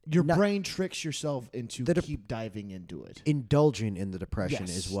your brain tricks yourself into keep diving into it. Indulging in the depression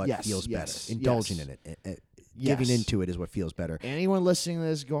Yes, is what yes, feels yes, better. Indulging yes. in it. Yes. Giving into it is what feels better. Anyone listening to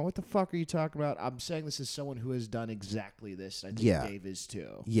this going, what the fuck are you talking about? I'm saying this as someone who has done exactly this. I think Yeah. Dave is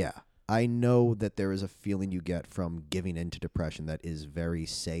too. Yeah. I know that there is a feeling you get from giving into depression that is very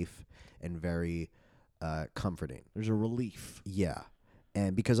safe and very comforting. There's a relief. Yeah.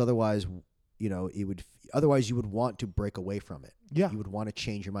 And because otherwise, otherwise you would want to break away from it. Yeah. You would want to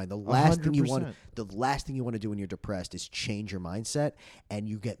change your mind. The last thing you want 100%. the last thing you want to do when you're depressed is change your mindset, and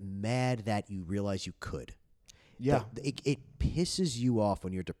you get mad that you realize you could. Yeah. It pisses you off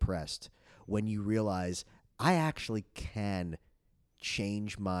when you're depressed, when you realize I actually can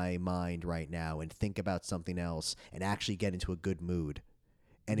change my mind right now and think about something else and actually get into a good mood.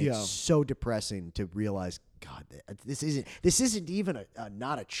 And Yeah. it's so depressing to realize, God, this isn't even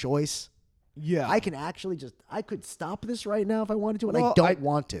not a choice. Yeah. I can actually I could stop this right now if I wanted to, and I Well, don't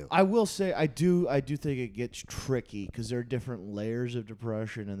want to. I will say I do think it gets tricky because there are different layers of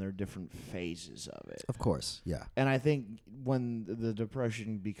depression and there are different phases of it. Of course, yeah. And I think when the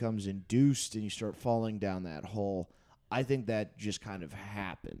depression becomes induced and you start falling down that hole, I think that just kind of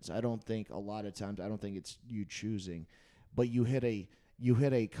happens. I don't think a lot of times, I don't think it's you choosing, but you hit a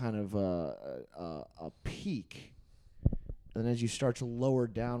kind of a peak, and as you start to lower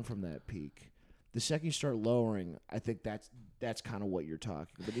down from that peak, the second you start lowering, I think that's kind of what you're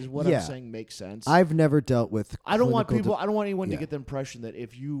talking about. Is what Yeah. I'm saying makes sense? I've never dealt with. I don't want clinical people. I don't want anyone yeah. to get the impression that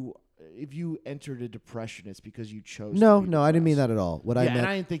if you entered a depression, it's because you chose. No, to be no, I didn't mean depressed. that at all. What Yeah, I and meant,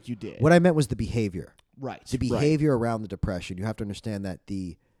 I didn't think you did. what I meant was the behavior. Right. The behavior around the depression. You have to understand that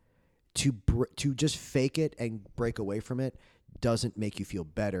to just fake it and break away from it doesn't make you feel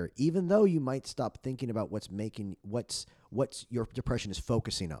better, even though you might stop thinking about what's your depression is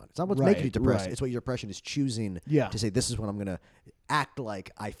focusing on. It's not what's making you depressed. Right. It's what your depression is choosing Yeah. to say, this is what I'm going to act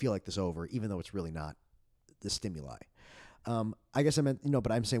like I feel like this over, even though it's really not the stimuli. I guess I meant,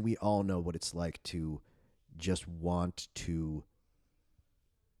 but I'm saying we all know what it's like to just want to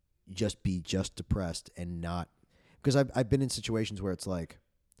just be just depressed and not, because I've been in situations where it's like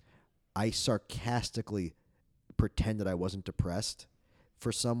I sarcastically pretended I wasn't depressed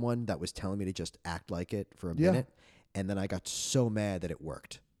for someone that was telling me to just act like it for a Yeah. minute, and then I got so mad that it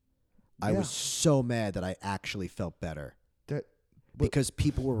worked. I Yeah. was so mad that I actually felt better because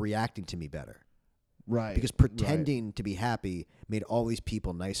people were reacting to me better. Right. Because pretending to be happy made all these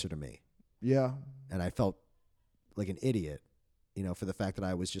people nicer to me, Yeah. and I felt like an idiot, for the fact that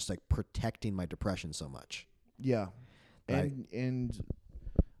I was just like protecting my depression so much. Yeah. Right. And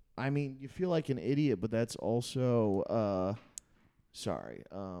I mean, you feel like an idiot, but that's also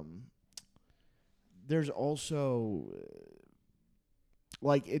there's also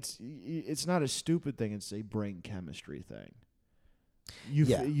like it's not a stupid thing, it's a brain chemistry thing.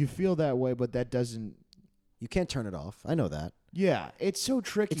 You feel that way, but that doesn't. You can't turn it off. I know that. Yeah, it's so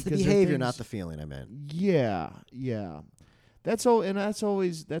tricky. It's the 'cause there are behavior, things- not the feeling. I meant. Yeah, yeah. That's all, and that's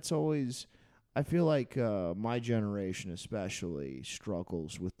always. I feel like my generation especially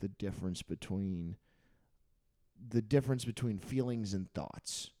struggles with the difference between feelings and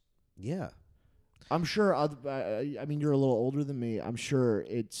thoughts. Yeah. I'm sure. I mean, you're a little older than me. I'm sure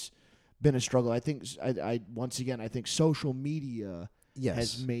it's been a struggle. I think. I once again, I think social media Yes.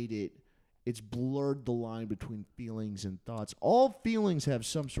 has made it. It's blurred the line between feelings and thoughts. All feelings have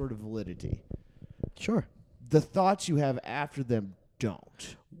some sort of validity. Sure. The thoughts you have after them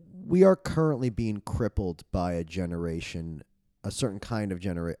don't. We are currently being crippled by a generation, a certain part of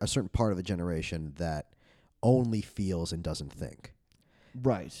a generation that only feels and doesn't think.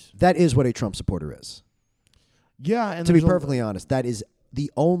 Right. That is what a Trump supporter is. Yeah, and To be there's a- perfectly honest, that is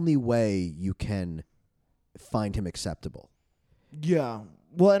the only way you can find him acceptable. Yeah.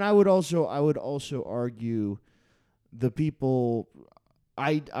 Well, and I would also argue the people.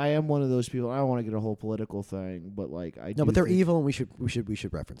 I am one of those people. I don't want to get a whole political thing, but like I. No, do but they're think- evil, and we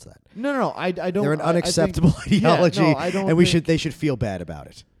should reference that. No. I don't. They're an I think- unacceptable ideology, Yeah, no, I don't and think- they should feel bad about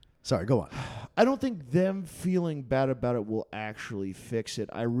it. Sorry, go on. I don't think them feeling bad about it will actually fix it.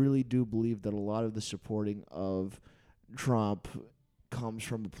 I really do believe that a lot of the supporting of Trump comes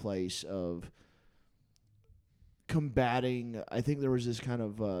from a place of combating. I think there was this kind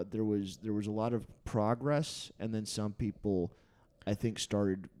of there was a lot of progress, and then some people, I think,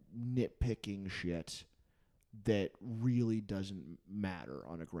 started nitpicking shit that really doesn't matter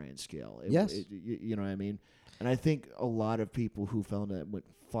on a grand scale. Yes. You know what I mean? And I think a lot of people who found that went,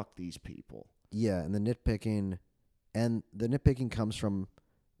 fuck these people. Yeah, and the nitpicking comes from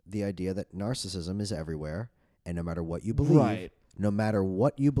the idea that narcissism is everywhere, and no matter what you believe, Right. no matter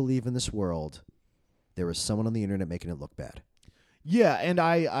what you believe in this world, there is someone on the internet making it look bad. Yeah, and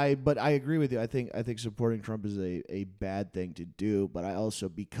but I agree with you. I think supporting Trump is a bad thing to do, but I also,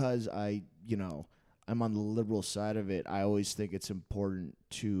 because I'm on the liberal side of it, I always think it's important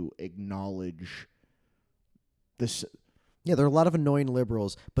to acknowledge this. Yeah, there are a lot of annoying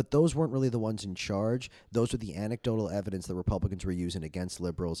liberals, but those weren't really the ones in charge. Those were the anecdotal evidence that Republicans were using against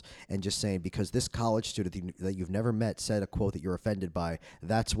liberals, and just saying, because this college student that you've never met said a quote that you're offended by,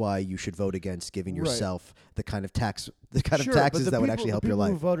 that's why you should vote against giving Right. yourself the kind of taxes Sure, but the that would people- actually help the your people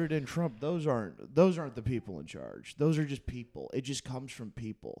life. who voted in Trump, those aren't the people in charge. Those are just people. It just comes from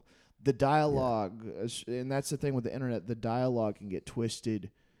people. The dialogue, and that's the thing with the internet. The dialogue can get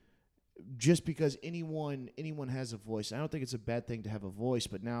twisted. Just because anyone has a voice. I don't think it's a bad thing to have a voice,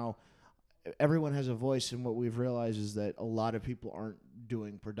 but now everyone has a voice, and what we've realized is that a lot of people aren't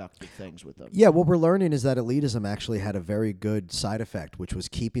doing productive things with them. Yeah, what we're learning is that elitism actually had a very good side effect, which was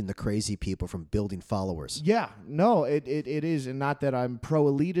keeping the crazy people from building followers. Yeah, no, it is, and not that I'm pro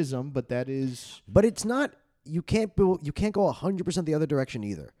elitism, but that is. But it's not. You can't go 100% the other direction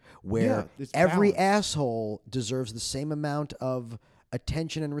either, where it's every balanced. asshole deserves the same amount of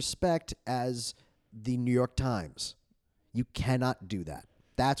attention and respect as the New York Times. You cannot do that.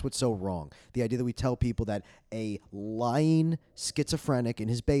 That's what's so wrong. The idea that we tell people that a lying schizophrenic in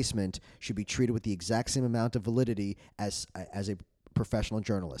his basement should be treated with the exact same amount of validity as a professional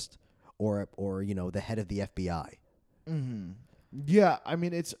journalist or the head of the FBI. Mm-hmm. Yeah, I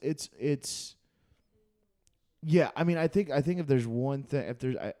mean it's. Yeah, I mean I think if there's one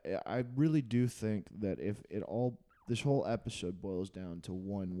thing, I really do think that if this whole episode boils down to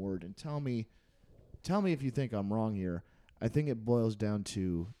one word, and tell me if you think I'm wrong here. I think it boils down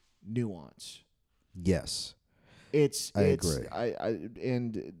to nuance. Yes. I agree.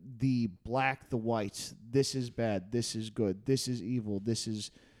 And the black, the whites. This is bad. This is good. This is evil. This is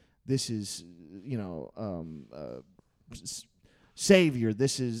savior.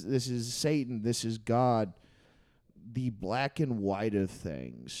 This is Satan. This is God. The black and white of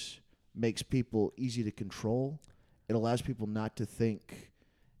things makes people easy to control. It allows people not to think.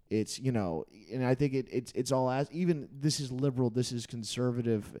 It's, and I think it's all as, even this is liberal, this is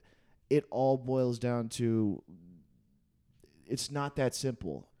conservative. It all boils down to, it's not that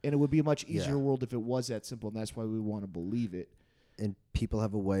simple. And it would be a much easier world if it was that simple, and that's why we want to believe it. And people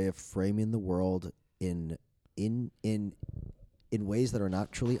have a way of framing the world in ways that are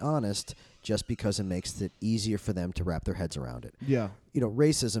not truly honest, just because it makes it easier for them to wrap their heads around it. Yeah.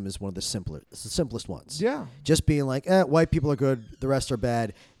 Racism is one of the simplest ones. Yeah. Just being like, white people are good, the rest are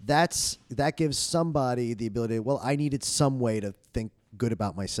bad. That gives somebody the ability, I needed some way to think good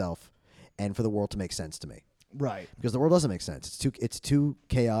about myself and for the world to make sense to me. Right. Because the world doesn't make sense. It's too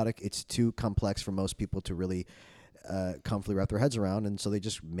chaotic. It's too complex for most people to really comfortably wrap their heads around, and so they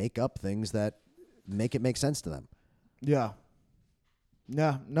just make up things that make it make sense to them. Yeah.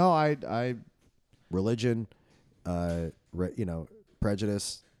 Yeah. No, I Religion,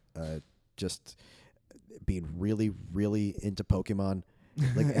 prejudice, just being really, really into Pokemon.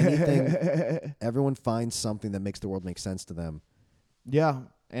 Like anything, everyone finds something that makes the world make sense to them. Yeah.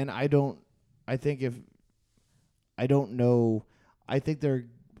 And I think a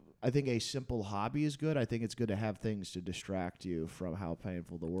simple hobby is good. I think it's good to have things to distract you from how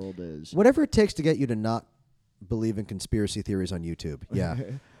painful the world is. Whatever it takes to get you to not believe in conspiracy theories on YouTube. Yeah.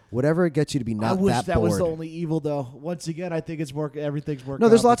 Whatever it gets you to be not that bored. I wish that was the only evil, though. Once again, I think everything's more. No,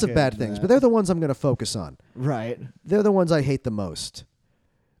 there's lots of bad things, but they're the ones I'm going to focus on. Right. They're the ones I hate the most.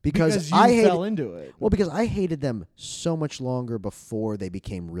 Because you fell into it. Well, because I hated them so much longer before they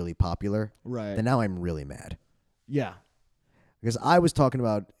became really popular. Right. Then now I'm really mad. Yeah. Because I was talking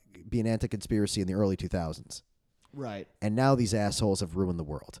about being anti-conspiracy in the early 2000s. Right. And now these assholes have ruined the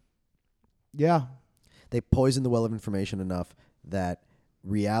world. Yeah. They poisoned the well of information enough that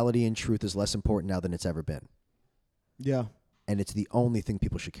reality and truth is less important now than it's ever been. Yeah. And it's the only thing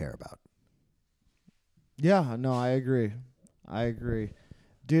people should care about. Yeah, no, I agree.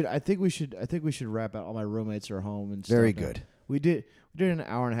 Dude, I think we should wrap out. All my roommates are home and stuff. Very good. We did an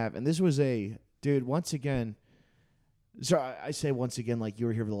hour and a half, and this was once again. So I say once again, like you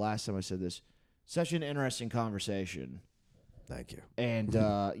were here for the last time I said this. Such an interesting conversation. Thank you. And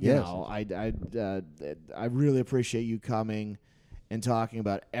Yes. I really appreciate you coming and talking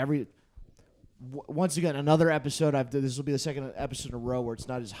about once again, another episode. This will be the second episode in a row where it's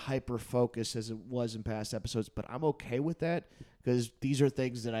not as hyper focused as it was in past episodes, but I'm okay with that because these are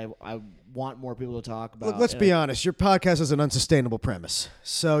things that I want more people to talk about. Look, let's be honest. Your podcast is an unsustainable premise,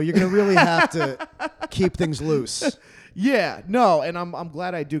 so you're going to really have to keep things loose. Yeah, no, and I'm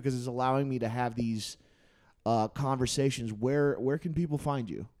glad I do because it's allowing me to have these conversations. Where can people find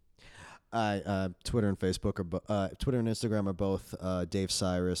you? Twitter and Facebook Twitter and Instagram are both Dave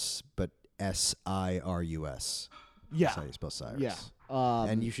Cyrus, but Cyrus. Yeah, That's how you spell Cyrus. Yeah,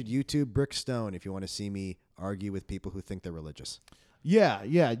 and you should YouTube Brickstone if you want to see me argue with people who think they're religious. Yeah.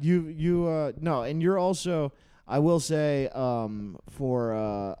 You no, and you're also. I will say,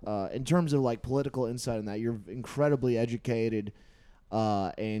 for in terms of like political insight in that, you're incredibly educated,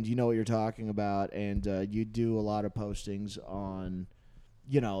 and you know what you're talking about, and you do a lot of postings on,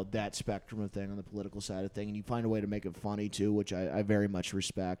 that spectrum of thing on the political side of thing, and you find a way to make it funny too, which I very much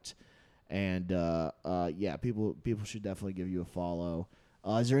respect. And yeah, people should definitely give you a follow.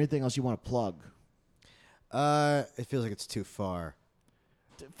 Is there anything else you want to plug? It feels like it's too far.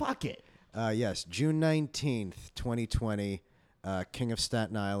 Fuck it. Yes, June 19th, 2020, King of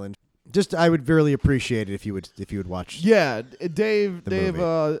Staten Island. Just I would really appreciate it if you would watch. Yeah, Dave.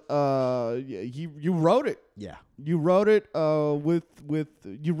 The movie. You wrote it. Yeah. You wrote it with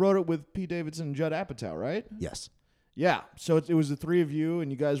Pete Davidson and Judd Apatow, right? Yes. Yeah. So it was the three of you,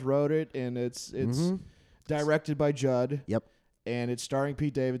 and you guys wrote it, and it's directed by Judd. Yep. And it's starring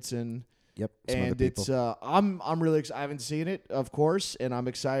Pete Davidson. Yep. Some other And people. it's I'm really I haven't seen it, of course, and I'm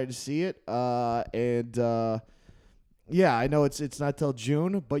excited to see it. Yeah, I know it's not till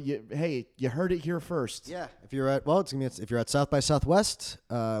June, but you heard it here first. Yeah, if you're at if you're at South by Southwest,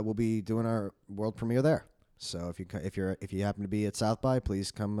 we'll be doing our world premiere there. So if you happen to be at South by,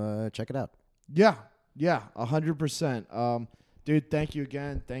 please come check it out. Yeah, 100%. Dude, thank you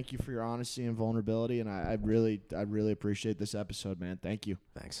again. Thank you for your honesty and vulnerability, and I really appreciate this episode, man. Thank you.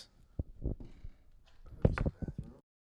 Thanks.